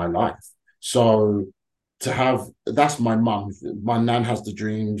that all my life. So to have that's my mum. My nan has the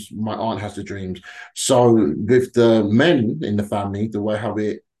dreams, my aunt has the dreams. So with the men in the family, the way how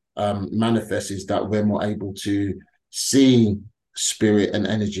it manifests is that we're more able to see spirit and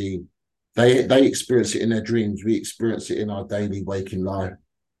energy. They experience it in their dreams. We experience it in our daily waking life.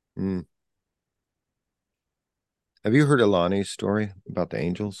 Mm. Have you heard Alani's story about the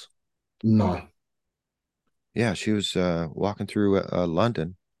angels? No. Yeah, she was walking through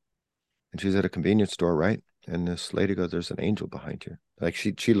London and she was at a convenience store, right? And this lady goes, "There's an angel behind you." Like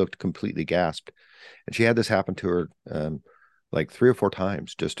she looked completely gasped. And she had this happen to her like 3 or 4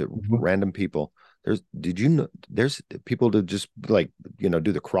 times, just to Mhm. random people. Did you know there's people to just like,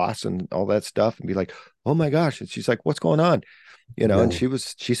 do the cross and all that stuff and be like, "Oh my gosh." And she's like, "What's going on?" And Yeah.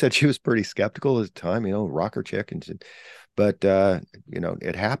 she said she was pretty skeptical at the time, rocker chick. But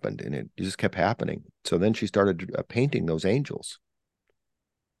it happened and it just kept happening. So then she started painting those angels.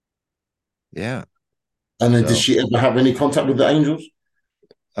 Yeah. And then did So she ever have any contact with the angels?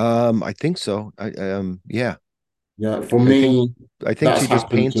 I think so. Yeah. Yeah. For I think me, I think that's she just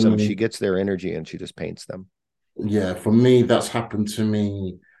happened paints to them. She me. gets their energy and she just paints them. Yeah, for me, that's happened to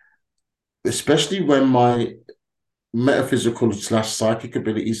me, especially when my metaphysical slash psychic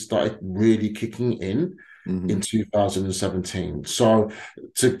abilities started really kicking Hmm. in 2017. So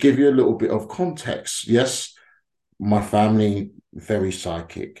to give you a little bit of context, yes, my family very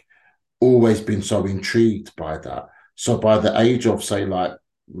psychic, always been so intrigued by that. So by the age of say like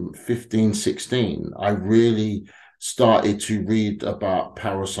 15, 16, I really started to read about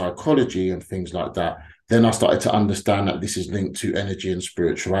parapsychology and things like that. Then I started to understand that this is linked to energy and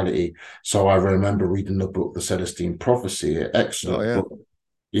spirituality. So I remember reading the book The Celestine Prophecy, an Oh excellent yeah. book,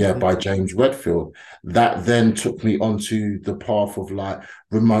 yeah, Hmm. by James Redfield. That then took me onto the path of like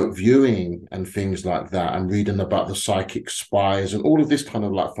remote viewing and things like that, and reading about the psychic spies and all of this kind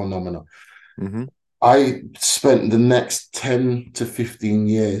of like phenomena. Hmm. I spent the next 10 to 15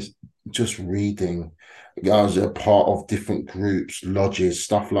 years just reading. I was a part of different groups, lodges,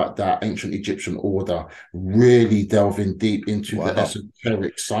 stuff like that, ancient Egyptian order, really delving deep into the Wow.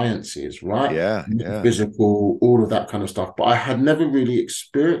 esoteric sciences, right? Yeah, yeah. Physical, all of that kind of stuff. But I had never really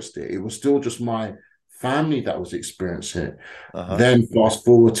experienced it. It was still just my family that was experiencing it. Uh-huh. Then fast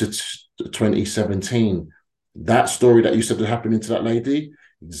forward to 2017, that story that you said was happening to that lady,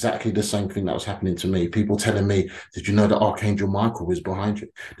 exactly the same thing that was happening to me. People telling me, did you know that Archangel Michael is behind you?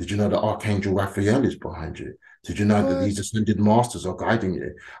 Did you know that Archangel Raphael is behind you? Did you know that What? these ascended masters are guiding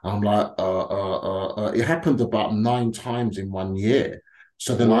you? And I'm like, it happened about 9 times in 1 year.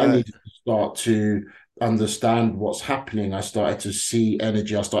 So then I What? needed to start to understand what's happening. I started to see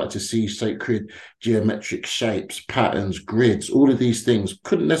energy. I started to see sacred geometric shapes, patterns, grids, all of these things.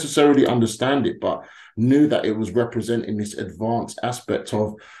 Couldn't necessarily understand it, but knew that it was representing this advanced aspect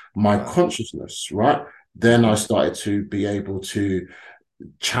of my Wow. consciousness, right? Then I Hmm. started to be able to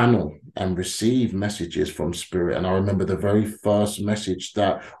channel and receive messages from spirit. And I remember the very first message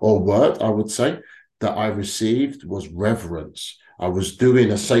that, or word, I would say, that I received was reverence. I was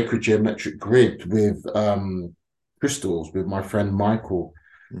doing a sacred geometric grid with crystals with my friend Michael.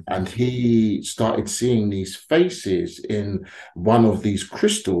 Hmm. And he started seeing these faces in one of these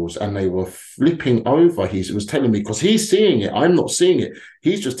crystals, and they were flipping over. He was telling me, because he's seeing it, I'm not seeing it.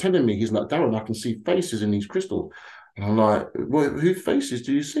 He's just telling me, he's like, Darren, I can see faces in these crystals. And I'm like, well, whose faces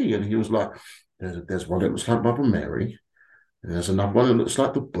do you see? And he was like, there's one that looks like Mother Mary, and there's another one that looks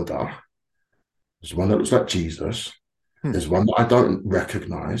like the Buddha. There's one that looks like Jesus. Hmm. There's one that I don't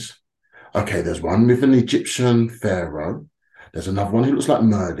recognize. Okay, there's one with an Egyptian pharaoh. There's another one who looks like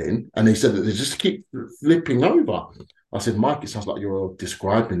Merlin. And they said that they just keep flipping over. I said, Mike, it sounds like you're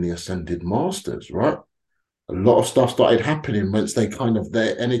describing the ascended masters, right? A lot of stuff started happening once they kind of,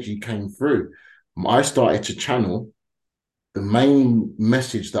 their energy came through. I started to channel. The main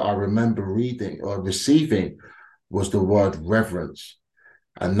message that I remember reading or receiving was the word reverence.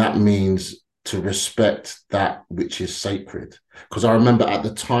 And that means to respect that which is sacred. Because I remember at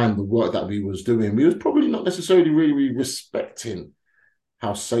the time, the work that we was doing, we was probably not necessarily really respecting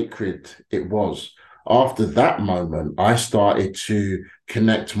how sacred it was. After that moment, I started to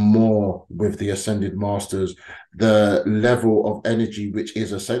connect more with the ascended masters, the level of energy which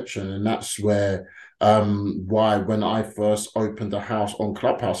is ascension. And that's where why when I first opened a house on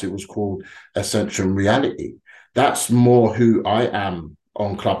Clubhouse, it was called Ascension Reality. That's more who I am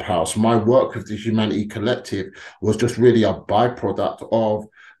on Clubhouse. My work with the Humanity Collective was just really a byproduct of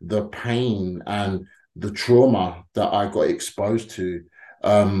the pain and the trauma that I got exposed to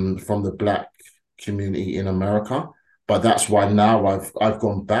from the Black community in America. But that's why now I've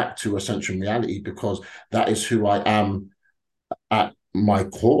gone back to Ascension Reality, because that is who I am at my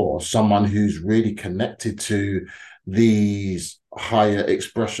core, someone who's really connected to these higher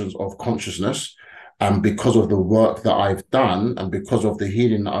expressions of consciousness. And because of the work that I've done and because of the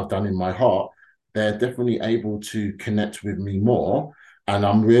healing that I've done in my heart, they're definitely able to connect with me more. And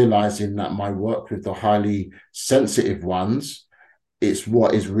I'm realizing that my work with the highly sensitive ones, it's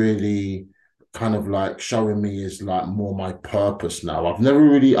what is really kind of like showing me is like more my purpose now. I've never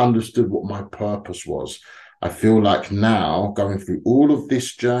really understood what my purpose was. I feel like now going through all of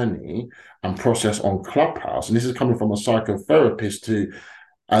this journey and process on Clubhouse, and this is coming from a psychotherapist who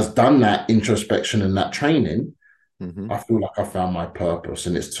has done that introspection and that training. Hmm. I feel like I found my purpose,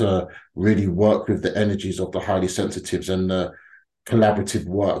 and it's to really work with the energies of the highly sensitives and the collaborative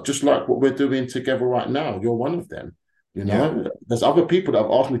work, just like what we're doing together right now. You're one of them. You Yeah. know, there's other people that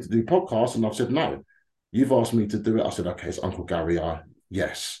have asked me to do podcasts, and I've said no. You've asked me to do it. I said, okay, it's Uncle Gary.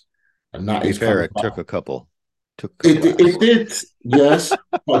 Yes, and To that be is kind fair, of it like, took a couple it hours. did, yes.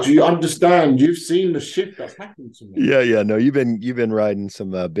 But do you understand? You've seen the shift that's happened to me. Yeah, yeah. No, you've been riding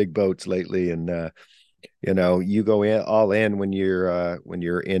some big boats lately, and you go in all in when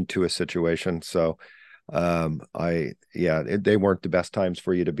you're into a situation. So, they weren't the best times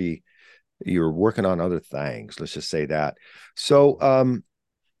for you to be. You were working on other things. Let's just say that. So,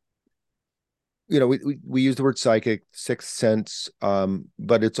 we use the word psychic, sixth sense,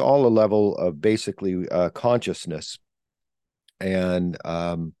 but it's all a level of basically consciousness. And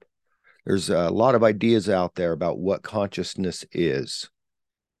there's a lot of ideas out there about what consciousness is.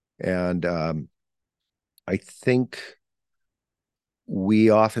 And I think we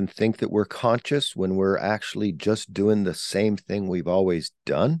often think that we're conscious when we're actually just doing the same thing we've always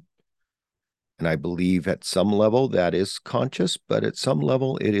done. And I believe at some level that is conscious, but at some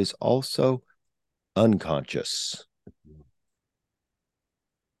level it is also unconscious.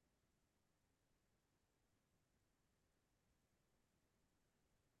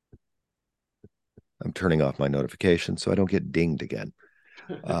 I'm turning off my notifications so I don't get dinged again.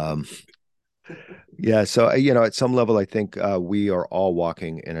 Um, yeah, so at some level, I think we are all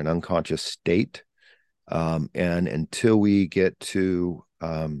walking in an unconscious state, and until we get to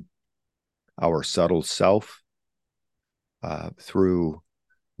our subtle self through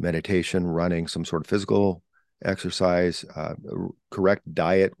meditation, running, some sort of physical exercise, correct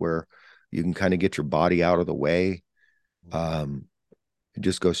diet where you can kind of get your body out of the way. Um,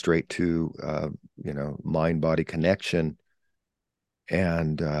 just go straight to mind body connection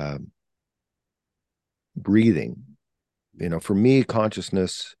and breathing. For me,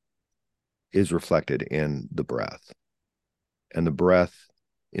 consciousness is reflected in the breath, and the breath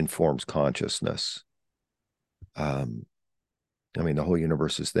informs consciousness. Um, I mean, the whole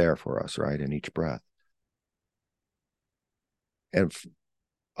universe is there for us, right? In each breath. And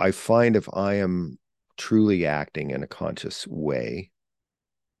I find if I am truly acting in a conscious way,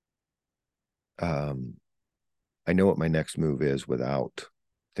 um, I know what my next move is without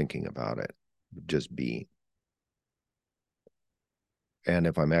thinking about it, just being. And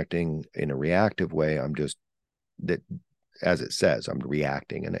if I'm acting in a reactive way, I'm just that, as it says, I'm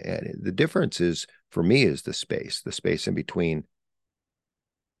reacting. And the difference is for me is the space in between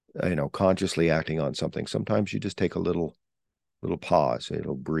consciously acting on something. Sometimes you just take a little pause,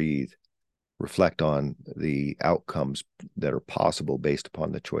 breathe, reflect on the outcomes that are possible based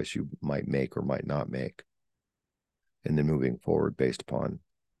upon the choice you might make or might not make, and then moving forward based upon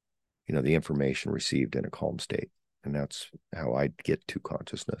the information received in a calm state. And that's how I get to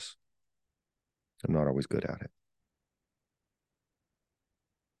consciousness. I'm not always good at it.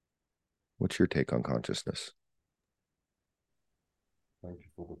 What's your take on consciousness? Thank you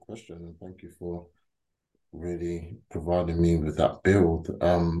for the question, and thank you for really providing me with that build.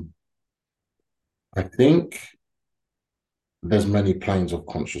 I think there's many planes of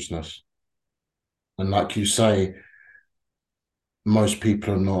consciousness. And like you say, most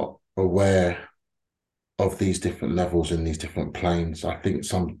people are not aware of these different levels in these different planes. I think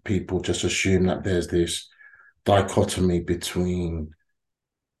some people just assume that there's this dichotomy between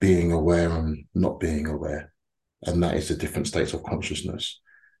being aware and not being aware, and that is the different states of consciousness.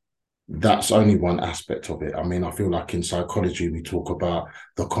 That's only one aspect of it. I mean, I feel like in psychology, we talk about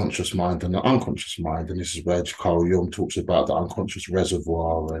the conscious mind and the unconscious mind. And this is where Carl Jung talks about the unconscious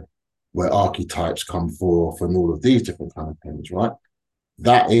reservoir, where archetypes come forth and all of these different kind of things, right?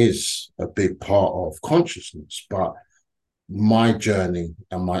 That is a big part of consciousness. But my journey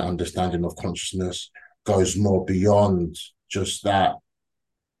and my understanding of consciousness goes more beyond just that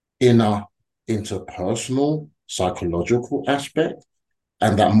inner interpersonal psychological aspect,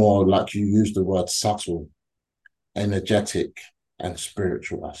 and that more, like you use the word, subtle, energetic, and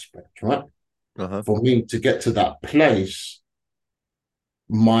spiritual aspect, right? For me to get to that place,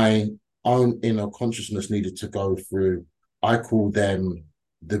 my own inner consciousness needed to go through, I call them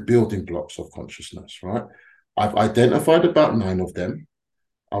the building blocks of consciousness, right? I've identified about 9 of them.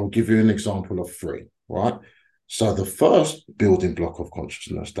 I'll give you an example of 3, right? So the first building block of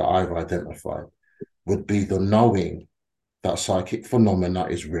consciousness that I've identified would be the knowing that psychic phenomena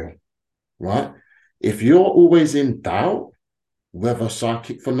is real, right? If you're always in doubt whether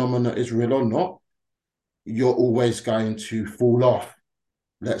psychic phenomena is real or not, you're always going to fall off,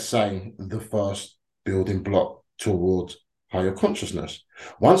 let's say, the first building block towards higher consciousness.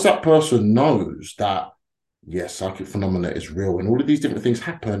 Once that person knows that, yes, psychic phenomena is real and all of these different things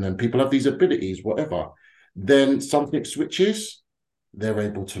happen and people have these abilities, whatever, then something switches, they're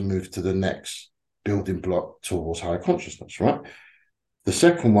able to move to the next building block towards higher consciousness, right? The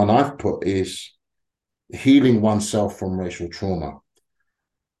second one I've put is healing oneself from racial trauma.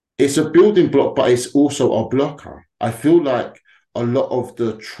 It's a building block, but it's also a blocker. I feel like a lot of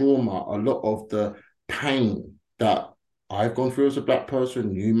the trauma, a lot of the pain that I've gone through as a Black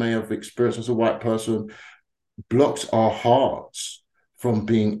person, you may have experienced as a white person, blocks our hearts from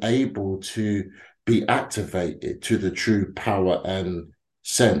being able to be activated to the true power and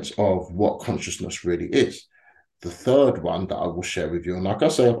sense of what consciousness really is. The third one that I will share with you, and like I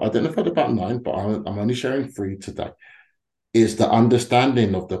say, I've identified about 9, but I'm only sharing 3 today, is the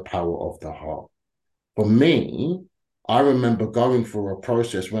understanding of the power of the heart. For me, I remember going through a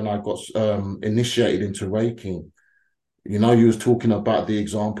process when I got initiated into Reiki. You was talking about the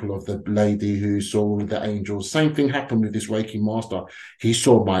example of the lady who saw all the angels. Same thing happened with this Reiki master. He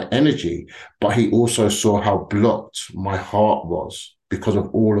saw my energy, but he also saw how blocked my heart was because of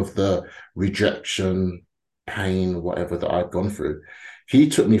all of the rejection, pain, whatever that I'd gone through. He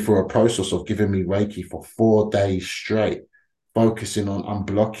took me through a process of giving me Reiki for 4 days straight, focusing on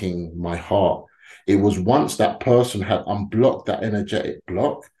unblocking my heart. It was once that person had unblocked that energetic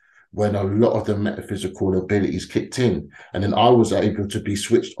block when a lot of the metaphysical abilities kicked in. And then I was able to be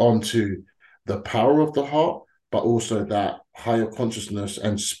switched on to the power of the heart, but also that higher consciousness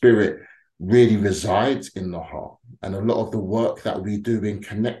and spirit really resides in the heart. And a lot of the work that we do in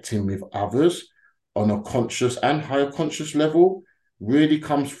connecting with others on a conscious and higher conscious level really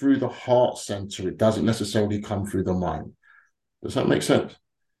comes through the heart center. It doesn't necessarily come through the mind. Does that make sense?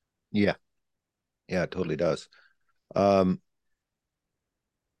 Yeah. Yeah, it totally does.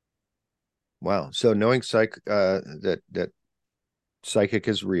 Wow. So knowing that psychic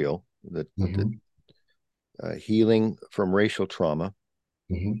is real, that healing from racial trauma,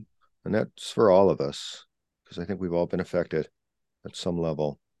 and that's for all of us, because I think we've all been affected at some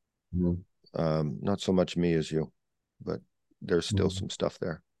level. Not so much me as you, but there's still some stuff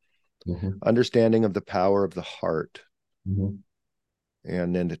there. Understanding of the power of the heart.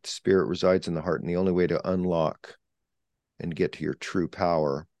 And then the spirit resides in the heart. And the only way to unlock and get to your true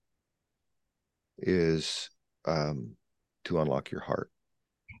power is to unlock your heart.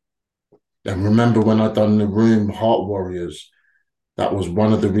 And remember when I done the room Heart Warriors, that was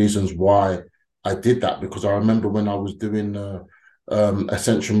one of the reasons why I did that, because I remember when I was doing the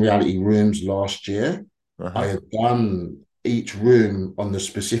Ascension Reality rooms last year, I had done each room on the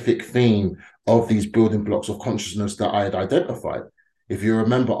specific theme of these building blocks of consciousness that I had identified. If you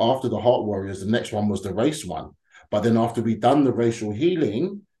remember, after the Heart Warriors, the next one was the race one. But then after we'd done the racial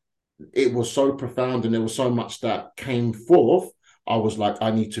healing, it was so profound and there was so much that came forth. I was like,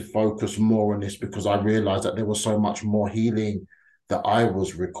 I need to focus more on this because I realized that there was so much more healing that I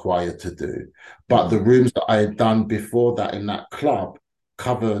was required to do. But the rooms that I had done before that in that club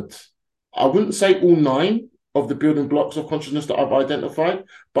covered, I wouldn't say all nine of the building blocks of consciousness that I've identified,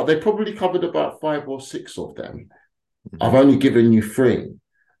 but they probably covered about five or six of them. I've only given you three,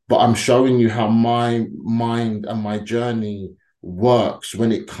 but I'm showing you how my mind and my journey works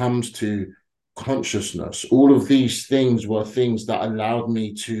when it comes to consciousness. All of these things were things that allowed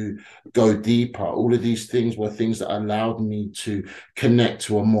me to go deeper. All of these things were things that allowed me to connect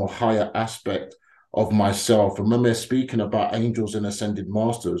to a more higher aspect of myself. And when we're speaking about angels and ascended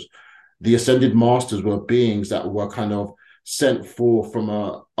masters, the ascended masters were beings that were kind of sent forth from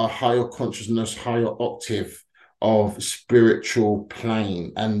a higher consciousness, higher octave of spiritual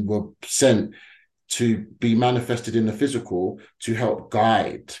plane and were sent to be manifested in the physical to help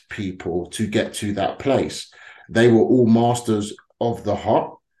guide people to get to that place. They were all masters of the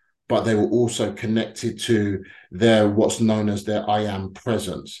heart, but they were also connected to their what's known as their I am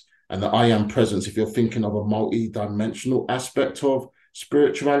presence. And the I am presence, if you're thinking of a multi-dimensional aspect of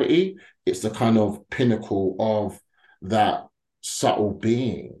spirituality, it's the kind of pinnacle of that subtle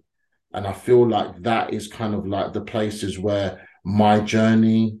being. And I feel like that is kind of like the places where my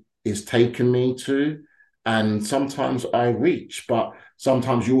journey is taking me to. And sometimes I reach, but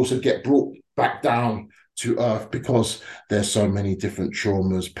sometimes you also get brought back down to earth because there's so many different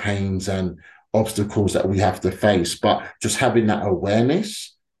traumas, pains, and obstacles that we have to face. But just having that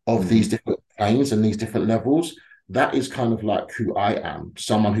awareness of these different planes and these different levels, that is kind of like who I am,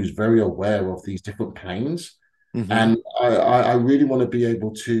 someone who's very aware of these different planes. And I really want to be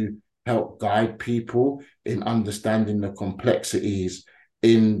able to help guide people in understanding the complexities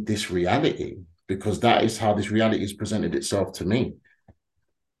in this reality, because that is how this reality has presented itself to me.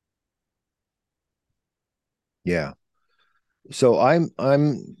 Yeah. So I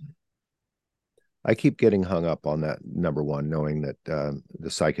keep getting hung up on that number one, knowing that the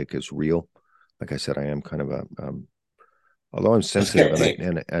psychic is real. Like I said, I am kind of although I'm sensitive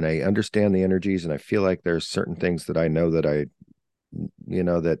and I understand the energies, and I feel like there's certain things that I know that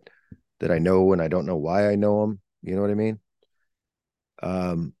that I know, and I don't know why I know them. You know what I mean?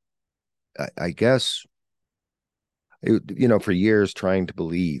 Um, I guess for years trying to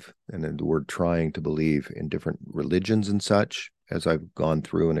believe, and then the word trying to believe in different religions and such, as I've gone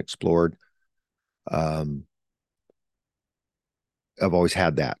through and explored, um, I've always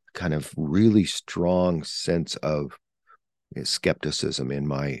had that kind of really strong sense of skepticism in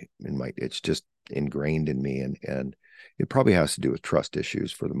my it's just ingrained in me, and it probably has to do with trust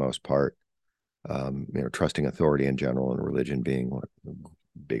issues for the most part. Trusting authority in general, and religion being one of the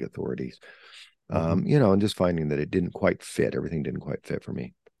big authorities. And just finding that everything didn't quite fit for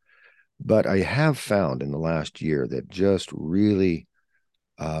me. But I have found in the last year that just really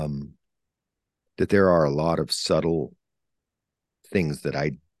that there are a lot of subtle things that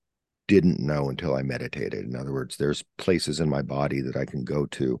I didn't know until I meditated. In other words, there's places in my body that I can go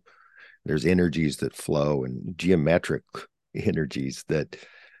to. There's energies that flow, and geometric energies that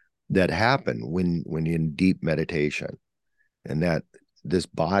happen when in deep meditation, and that this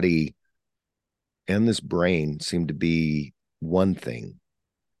body and this brain seem to be one thing,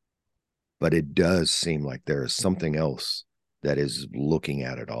 but it does seem like there is something else that is looking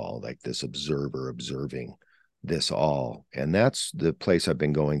at it all, like this observer observing this all. And that's the place I've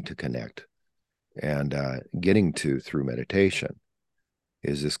been going to connect and getting to through meditation,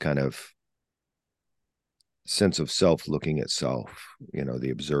 is this kind of sense of self looking at self, the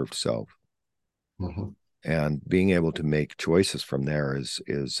observed self. And being able to make choices from there is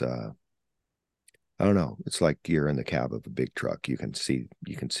I don't know, it's like you're in the cab of a big truck. You can see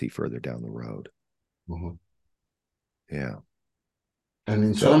further down the road. Yeah. And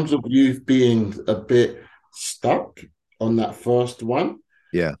in terms of you being a bit stuck on that first one,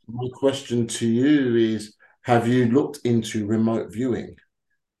 Yeah. my question to you is, have you looked into remote viewing?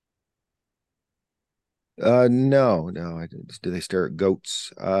 No. Do they stare at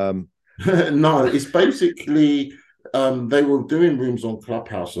goats? No, it's basically they were doing rooms on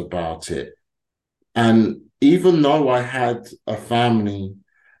Clubhouse about it. And even though I had a family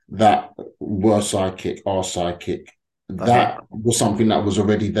that were psychic, are psychic, that was something that was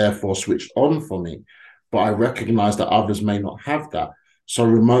already therefore switched on for me. But I recognize that others may not have that. So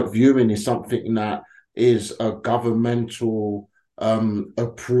remote viewing is something that is a governmental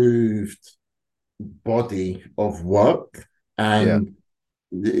approved body of work Yeah. And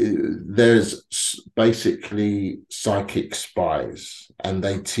there's basically psychic spies, and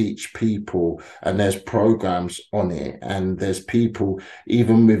they teach people, and there's programs on it, and there's people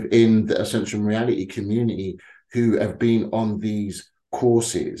even within the Ascension Reality community who have been on these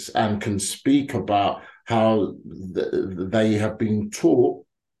courses and can speak about how they have been taught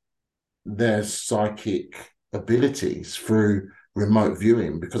their psychic abilities through remote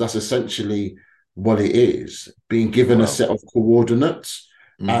viewing, because that's essentially what it is, being given a Wow. set of coordinates,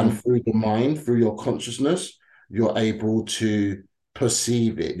 Mm-hmm. and through the mind, through your consciousness, you're able to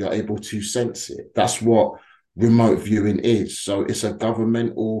perceive it, you're able to sense it. That's what remote viewing is. So it's a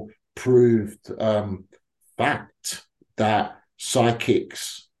governmental proved fact that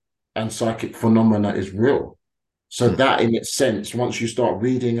psychics and psychic phenomena is real. So Mm. that, in its sense, once you start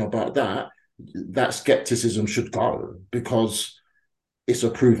reading about that, that skepticism should go, because it's a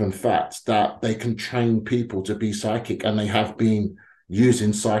proven fact that they can train people to be psychic, and they have been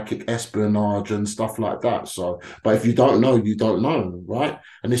using psychic espionage and stuff like that. So, but if you don't know, you don't know, right?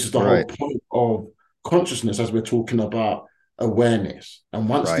 And this is the whole Right. point of consciousness, as we're talking about awareness. And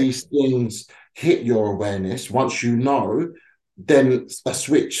once Right. these things hit your awareness, once you know, then a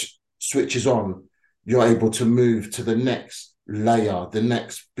switches on. You're able to move to the next layer, the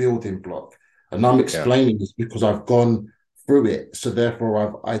next building block. And I'm Yeah. explaining this because I've gone through it. So therefore,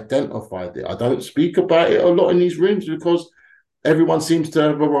 I've identified it. I don't speak about it a lot in these rooms because everyone seems to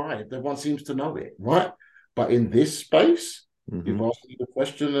have arrived. Everyone seems to know it, right? But in this space, Mm-hmm. you've asked me the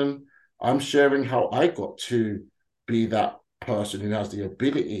question, and I'm sharing how I got to be that person who has the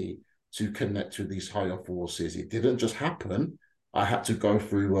ability to connect with these higher forces. It didn't just happen. I had to go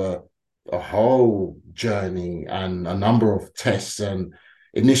through a whole journey and a number of tests and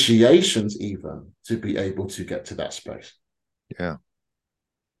initiations, even to be able to get to that space. Yeah.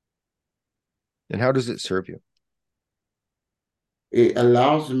 And how does it serve you? It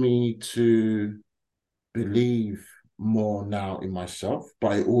allows me to believe more now in myself,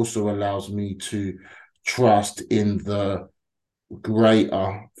 but it also allows me to trust in the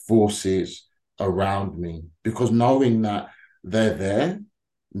greater forces around me, because knowing that they're there,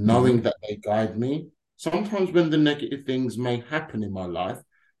 Mm-hmm. knowing that they guide me, sometimes when the negative things may happen in my life,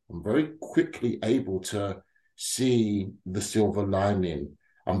 I'm very quickly able to see the silver lining.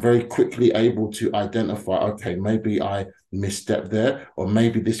 I'm very quickly able to identify, okay, maybe I misstepped there, or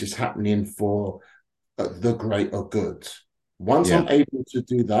maybe this is happening for the greater good. Once Yeah. I'm able to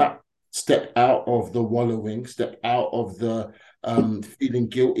do that, step out of the wallowing, step out of the feeling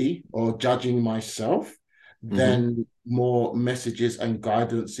guilty or judging myself, Mm-hmm. then more messages and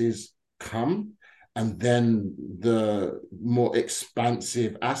guidances come. And then the more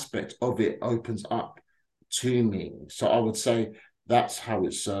expansive aspect of it opens up to me. So I would say that's how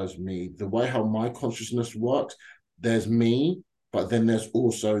it serves me. The way how my consciousness works, there's me, but then there's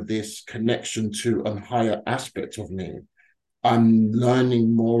also this connection to a higher aspect of me. I'm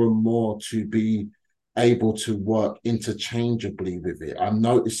learning more and more to be able to work interchangeably with it. I'm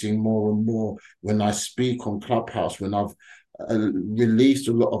noticing more and more when I speak on Clubhouse, when I've released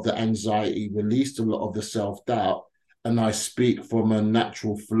a lot of the anxiety, released a lot of the self doubt, and I speak from a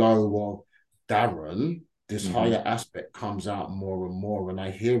natural flow of Darren, this Mm-hmm. higher aspect comes out more and more. And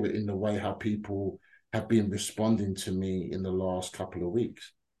I hear it in the way how people have been responding to me in the last couple of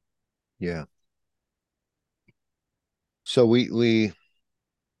weeks. Yeah. So we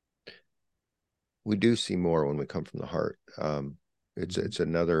do see more when we come from the heart. It's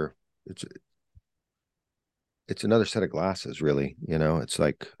another it's it's another set of glasses, really. It's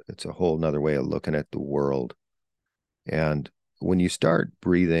like it's a whole nother way of looking at the world. And when you start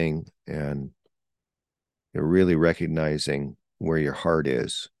breathing and you're really recognizing where your heart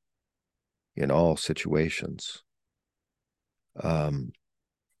is in all situations, um,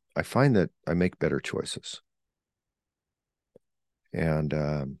 I find that I make better choices. And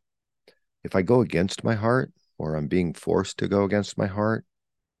if I go against my heart, or I'm being forced to go against my heart,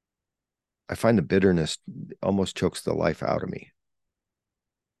 I find the bitterness almost chokes the life out of me.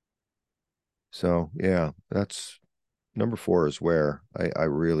 So yeah, that's number four is where I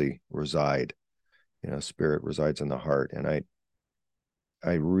really reside. Spirit resides in the heart. And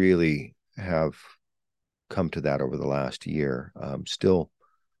I really have come to that over the last year. Still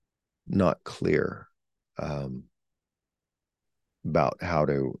not clear about how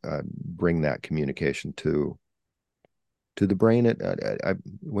to bring that communication to the brain.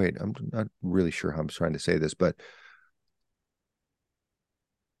 Wait, I'm not really sure how I'm trying to say this, but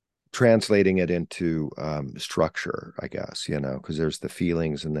translating it into structure, I guess, because there's the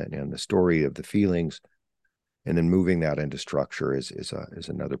feelings and the story of the feelings, and then moving that into structure is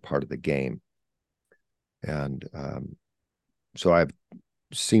another part of the game. And So I've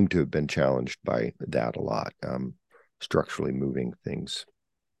seemed to have been challenged by that a lot, structurally moving things,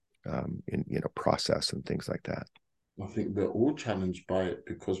 in process and things like that. I think we're all challenged by it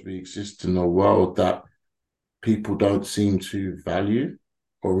because we exist in a world that people don't seem to value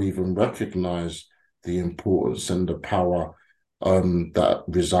or even recognize the importance and the power that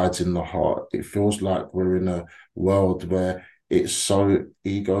resides in the heart. It feels like we're in a world where it's so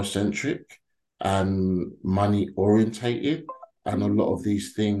egocentric and money orientated. And a lot of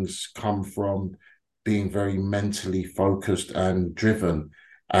these things come from being very mentally focused and driven.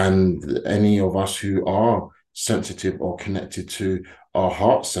 And any of us who are sensitive or connected to our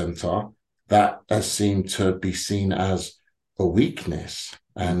heart center, that has seemed to be seen as a weakness.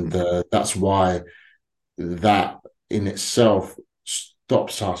 And that's why that in itself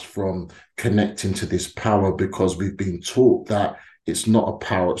stops us from connecting to this power, because we've been taught that it's not a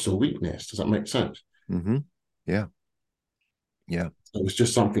power, it's a weakness. Does that make sense? Mm-hmm. Yeah. Yeah. So it's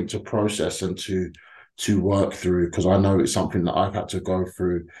just something to process and to work through, because I know it's something that I've had to go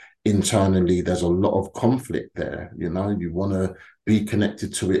through internally. There's a lot of conflict there. You want to be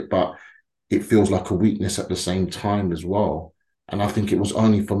connected to it, but it feels like a weakness at the same time as well. And I think it was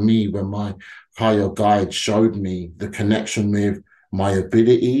only for me when my higher guide showed me the connection with my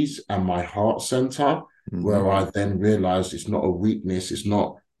abilities and my heart center, where I then realized it's not a weakness, it's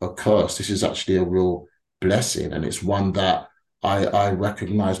not a curse. This is actually a real blessing. And it's one that I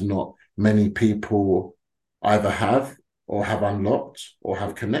recognize not many people either have or have unlocked or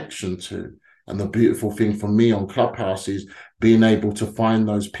have connection to. And the beautiful thing for me on Clubhouse is being able to find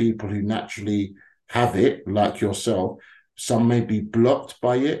those people who naturally have it, like yourself. Some may be blocked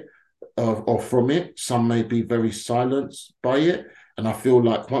by it or from it. Some may be very silenced by it. And I feel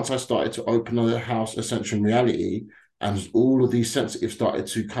like once I started to open the house, Ascension Reality, and all of these sensitives started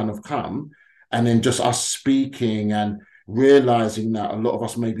to kind of come, and then just us speaking and realizing that a lot of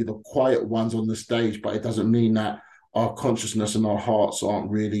us may be the quiet ones on the stage, but it doesn't mean that our consciousness and our hearts aren't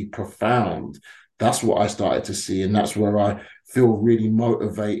really profound. That's what I started to see. And that's where I feel really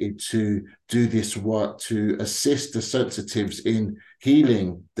motivated to do this work to assist the sensitives in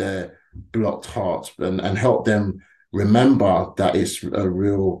healing their blocked hearts and help them remember that it's a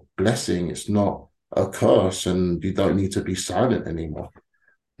real blessing. It's not a curse, and you don't need to be silent anymore.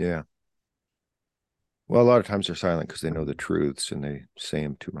 Yeah. Well, a lot of times they're silent because they know the truths and they say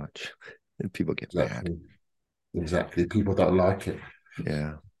them too much, and people get Exactly. mad. Exactly. People don't like it.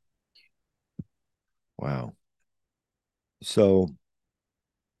 Yeah. Wow. So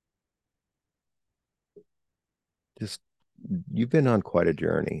just you've been on quite a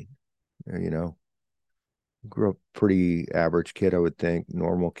journey, you know. Grew up pretty average kid, I would think,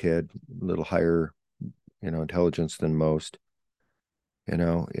 normal kid, a little higher, intelligence than most.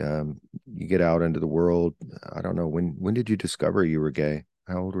 You get out into the world. I don't know, when did you discover you were gay?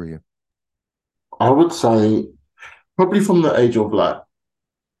 How old were you? I would say probably from the age of like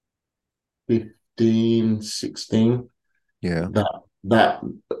 15, 16. Yeah. That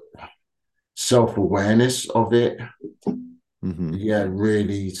self-awareness of it, Mm-hmm. yeah,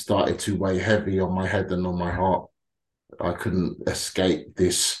 really started to weigh heavy on my head and on my heart. I couldn't escape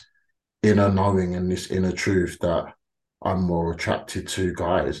this inner knowing and this inner truth that I'm more attracted to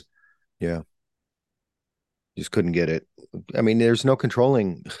guys. Yeah. Just couldn't get it. I mean, there's no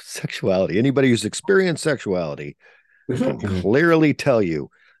controlling sexuality. Anybody who's experienced sexuality can Exactly. clearly tell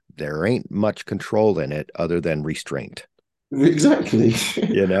you there ain't much control in it other than restraint, Exactly.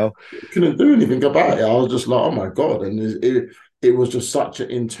 you know? Couldn't do anything about it. I was just like, oh my God. And it was just such an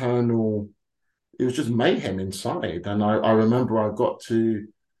internal, it was just mayhem inside. And I remember I got to,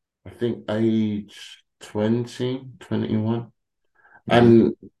 I think, age 20, 21. Mm-hmm.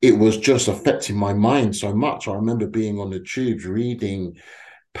 And it was just affecting my mind so much. I remember being on the tubes reading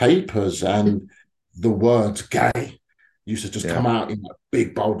papers, and the words gay used to just Yeah. come out in like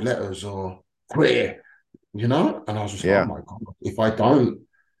big bold letters, or queer, And I was just like, oh Yeah. my God, if I don't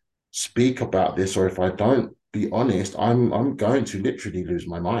speak about this, or if I don't be honest, I'm going to literally lose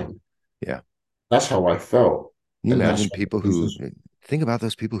my mind. Yeah. That's how I felt. Can you And that's imagine people who think about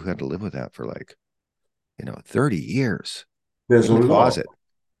those people who had to live with that for like, 30 years there's in a the lot. closet?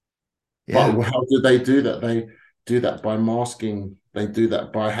 But Yeah. how do they do that? They do that by masking. They do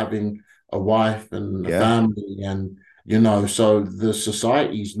that by having a wife and a Yeah. family, and so the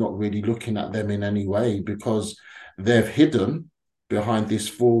society's not really looking at them in any way, because they've hidden behind this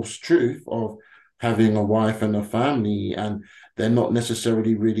false truth of having a wife and a family, and they're not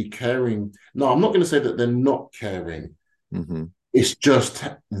necessarily really caring. No, I'm not going to say that they're not caring. Mm-hmm. It's just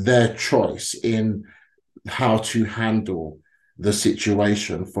their choice in how to handle the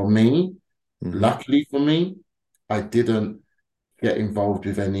situation. For me, Mm-hmm. luckily for me, I didn't get involved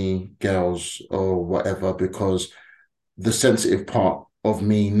with any girls or whatever, because the sensitive part of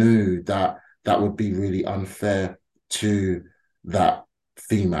me knew that that would be really unfair to that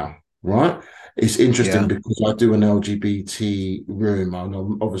female, right? It's interesting Yeah. because I do an LGBT room. I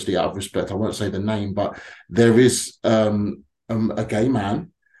know, obviously, out of respect, I won't say the name, but there is a gay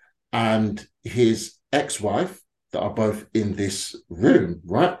man and his ex-wife that are both in this room,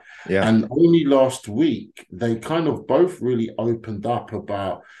 right? Yeah. And only last week they kind of both really opened up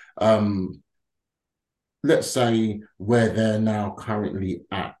about let's say where they're now currently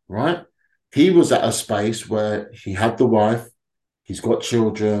at, right? He was at a space where he had the wife, he's got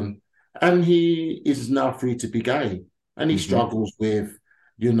children, and he is now free to be gay. And he Hmm. struggles with,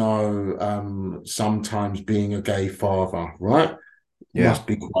 sometimes being a gay father, right? Yeah. Must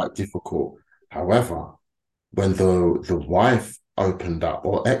be quite difficult. However, when the wife opened up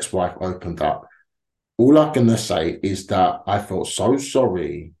or ex-wife opened up, all I can say is that I felt so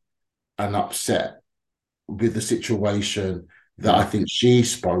sorry and upset with the situation that I Mm. think she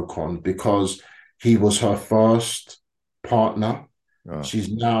spoke on, because he was her first partner. Oh. She's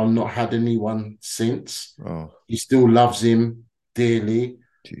now not had anyone since. Oh. He still loves him dearly,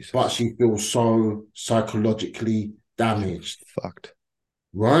 but Jesus. she feels so psychologically She's damaged, fucked.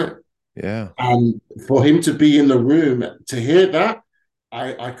 right? Yeah. And for him to be in the room to hear that,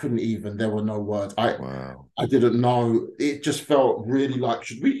 I couldn't even, there were no words. Wow. I didn't know. It just felt really like,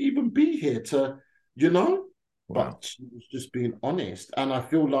 should we even be here to, you know? But Wow. she was just being honest. And I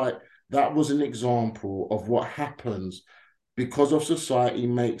feel like that was an example of what happens because of society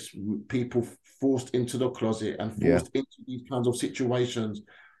makes people forced into the closet and Yeah. forced into these kinds of situations,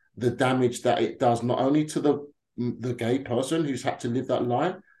 the damage that it does not only to the gay person who's had to live that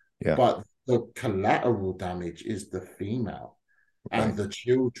life, Yeah. but the collateral damage is the female Right. and the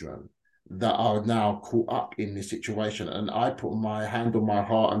children that are now caught up in this situation. And I put my hand on my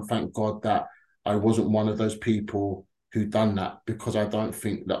heart and thank God that I wasn't one of those people who done that, because I don't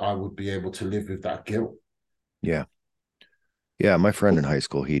think that I would be able to live with that guilt. Yeah. Yeah. My friend in high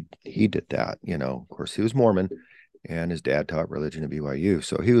school, he did that. Of course, he was Mormon, and his dad taught religion at BYU.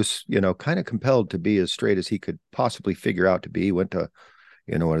 So he was, kind of compelled to be as straight as he could possibly figure out to be. He went to,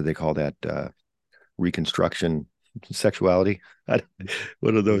 what do they call that? Reconstruction sexuality.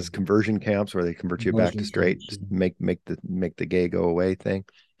 One of Yeah. those conversion camps where they convert you back to Version straight, camps. just make the gay go away thing.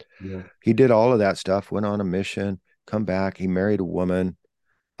 Yeah. He did all of that stuff, went on a mission, come back. He married a woman.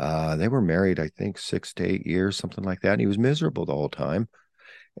 They were married, I think, 6 to 8 years, something like that. And he was miserable the whole time,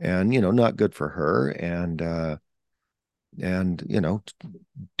 and not good for her. And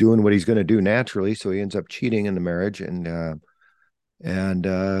doing what he's going to do naturally. So he ends up cheating in the marriage, and I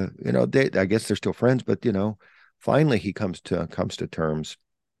guess they're still friends, but finally he comes to terms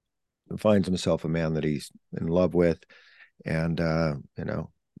and finds himself a man that he's in love with, and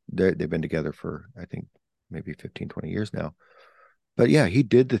they've been together for, I think, maybe 15, 20 years now. But yeah, he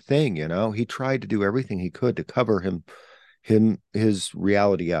did the thing. He tried to do everything he could to cover his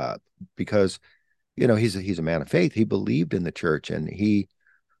reality up, because he's a man of faith. He believed in the church, and he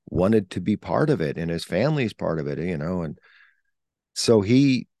wanted to be part of it, and his family's part of it, and so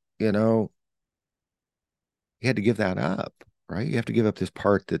you know he had to give that up, right? You have to give up this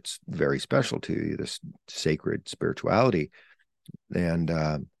part that's very special to you, this sacred spirituality, and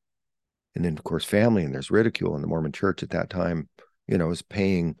and then of course family, and there's ridicule. In the Mormon church at that time, is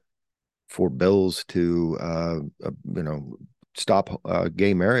paying for bills to stop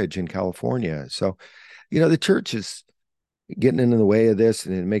gay marriage in California. So the church is getting in the way of this,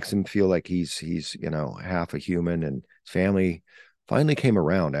 and it makes him feel like he's half a human. And his family finally came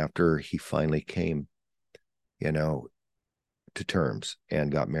around after he finally came you know to terms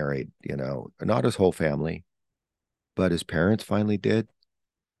and got married. Not his whole family, but his parents finally did,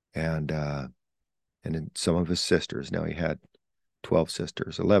 and then some of his sisters. Now he had 12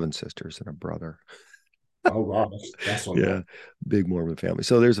 sisters, 11 sisters, and a brother. Oh wow, that's a Yeah, lot. big Mormon family.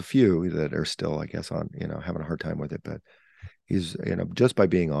 So there's a few that are still, I guess, on having a hard time with it, but he's just by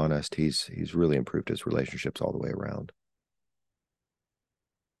being honest, he's really improved his relationships all the way around.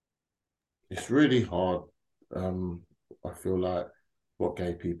 It's really hard. Um, I feel like what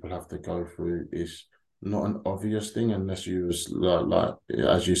gay people have to go through is not an obvious thing unless you was like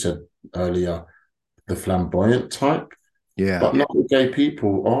as you said earlier, the flamboyant type. Yeah. But not all gay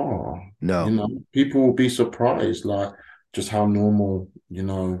people are. No. People will be surprised, like just how normal,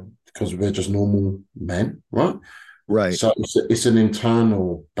 because we're just normal men, right? Right. So it's an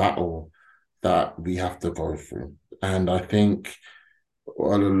internal battle that we have to go through. And I think a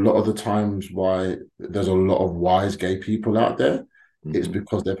lot of the times why there's a lot of wise gay people out there, it's Hmm.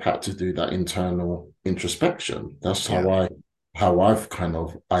 because they've had to do that internal introspection. That's how Yeah. how I've kind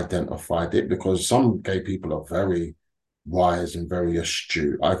of identified it, because some gay people are very wise and very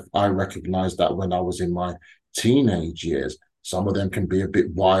astute. I recognized that when I was in my teenage years. Some of them can be a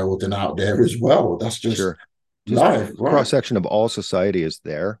bit wild and out there as well. That's just Sure. Just life, cross right? section of all society is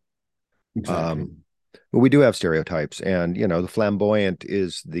there. Exactly. Um, but we do have stereotypes, and the flamboyant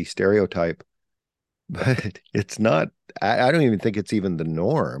is the stereotype, but it's not. I don't even think it's even the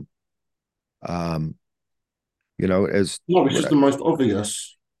norm. Um, as No, it's we're just not the most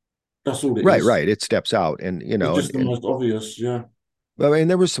obvious. That's all it right, is. right. It steps out, and It's just the and most obvious. Yeah. I mean,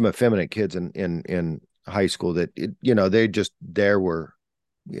 there was some effeminate kids in high school that they just there were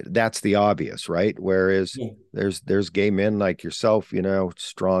that's the obvious, right? Whereas Yeah. there's gay men like yourself,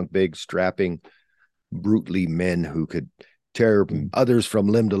 strong, big, strapping, brutally men who could tear others from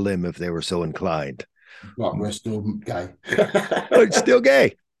limb to limb if they were so inclined. But we're still gay. Oh, it's still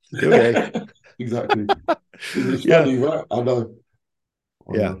gay, still gay. Exactly. It's Yeah, funny, right? I know.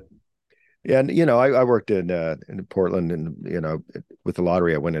 I yeah. know. And I worked in Portland, and with the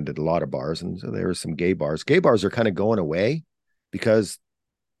lottery, I went into a lot of bars, and so there were some gay bars. Gay bars are kind of going away because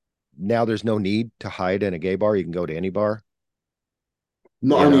now there's no need to hide in a gay bar. You can go to any bar,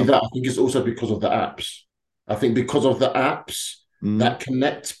 Not you only know. that, I think it's also because of the apps. I think because of the apps Mm. that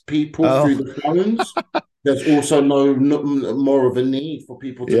connect people through Oh, the phones, there's also no more of a need for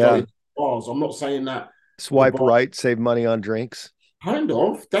people to go yeah. into bars. I'm not saying that the Swipe bar right, save money on drinks. kind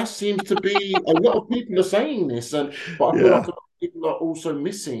of that seems to be a lot of people are saying this, and but I feel like Yeah. a lot of people are also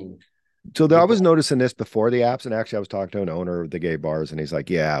missing So I the was bar. noticing this before the apps, and actually, I was talking to an owner of the gay bars, and he's like,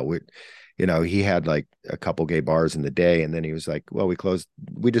 "Yeah, he had like a couple gay bars in the day, and then he was like, well,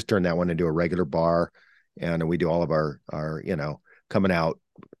 we just turned that one into a regular bar, and we do all of our coming out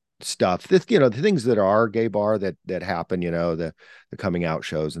stuff. This, the things that are gay bar that happen, the coming out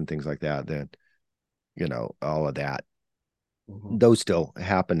shows and things like that. That all of that, Mhm. those still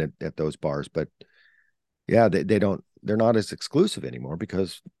happen at those bars, but yeah, they don't. They're not as exclusive anymore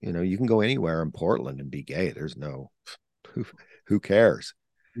because you can go anywhere in Portland and be gay. There's no who, who cares?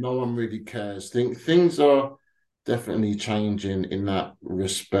 No one really cares. Things are definitely changing in that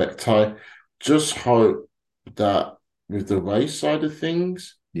respect. I just hope that with the race side of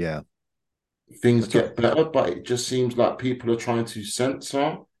Yeah, things that's what. get better, but it just seems like people are trying to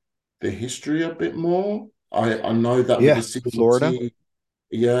censor the history a bit more. I know that with the Yeah, Florida. CBT,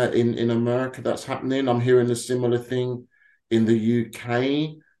 yeah, in America that's happening. I'm hearing a similar thing in the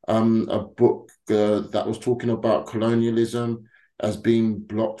UK. A book that was talking about colonialism as being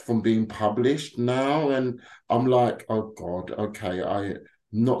blocked from being published now, and I'm like, oh God, okay, I'm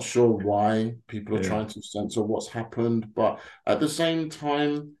not sure why people are Yeah, trying to censor what's happened, but at the same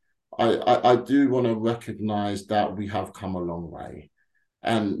time, I do want to recognize that we have come a long way.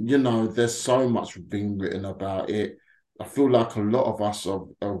 And, there's so much being written about it. I feel like a lot of us are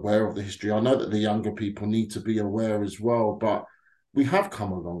aware of the history. I know that the younger people need to be aware as well, but we have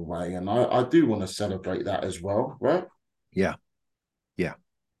come a long way. And I do want to celebrate that as well, right? yeah, yeah,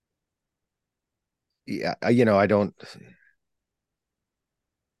 yeah. I don't.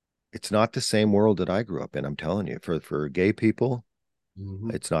 It's not the same world that I grew up in. I'm telling you, for gay people, Mm-hmm.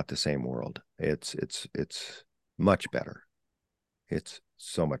 it's not the same world. It's much better. It's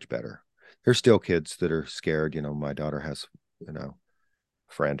so much better. There's still kids that are scared. My daughter has, a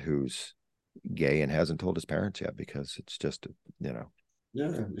friend who's gay and hasn't told his parents yet because it's just, you know,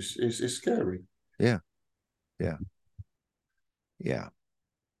 Yeah, it's scary. yeah, yeah, yeah.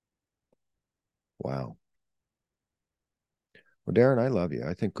 Wow. Well, Darren, I love you.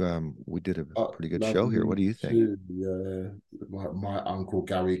 I think we did a pretty good Love show here. What you do you think? too. Yeah, my uncle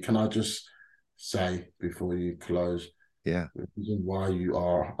Gary. Can I just say before you close, Yeah, the reason why you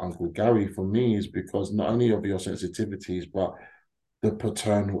are Uncle Gary for me is because not only of your sensitivities, but the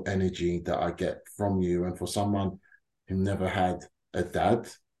paternal energy that I get from you. And for someone who never had a dad,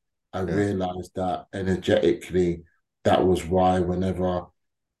 I yeah, realized that energetically, that was why whenever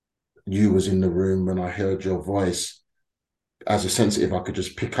you was in the room, when I heard your voice, as a sensitive, I could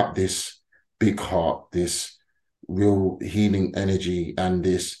just pick up this big heart, this real healing energy, and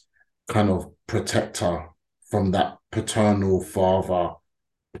this kind of protector from that paternal father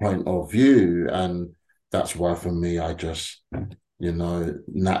point of view. And that's why for me, I just,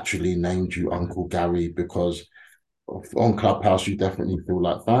 naturally named you Uncle Gary, because on Clubhouse, you definitely feel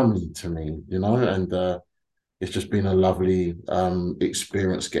like family to me, and it's just been a lovely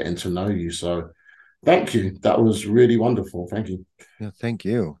experience getting to know you. So thank you. That was really wonderful. Thank you. yeah. Thank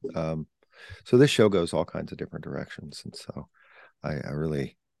you. So this show goes all kinds of different directions, and so I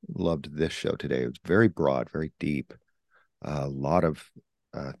really loved this show today. It was very broad, very deep, a lot of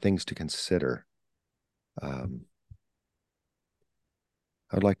things to consider. Um,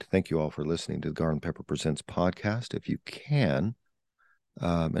 I'd like to thank you all for listening to the Garland Pepper Presents podcast. If you can,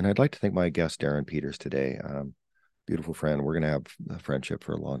 and I'd like to thank my guest, Darren Peters, today. Beautiful friend. We're going to have a friendship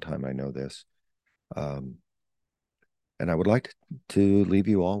for a long time. I know this. And I would like to leave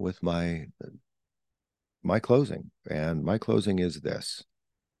you all with my closing. And my closing is this: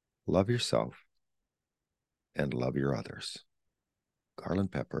 love yourself and love your others.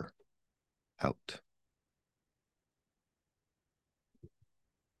 Garland Pepper, out.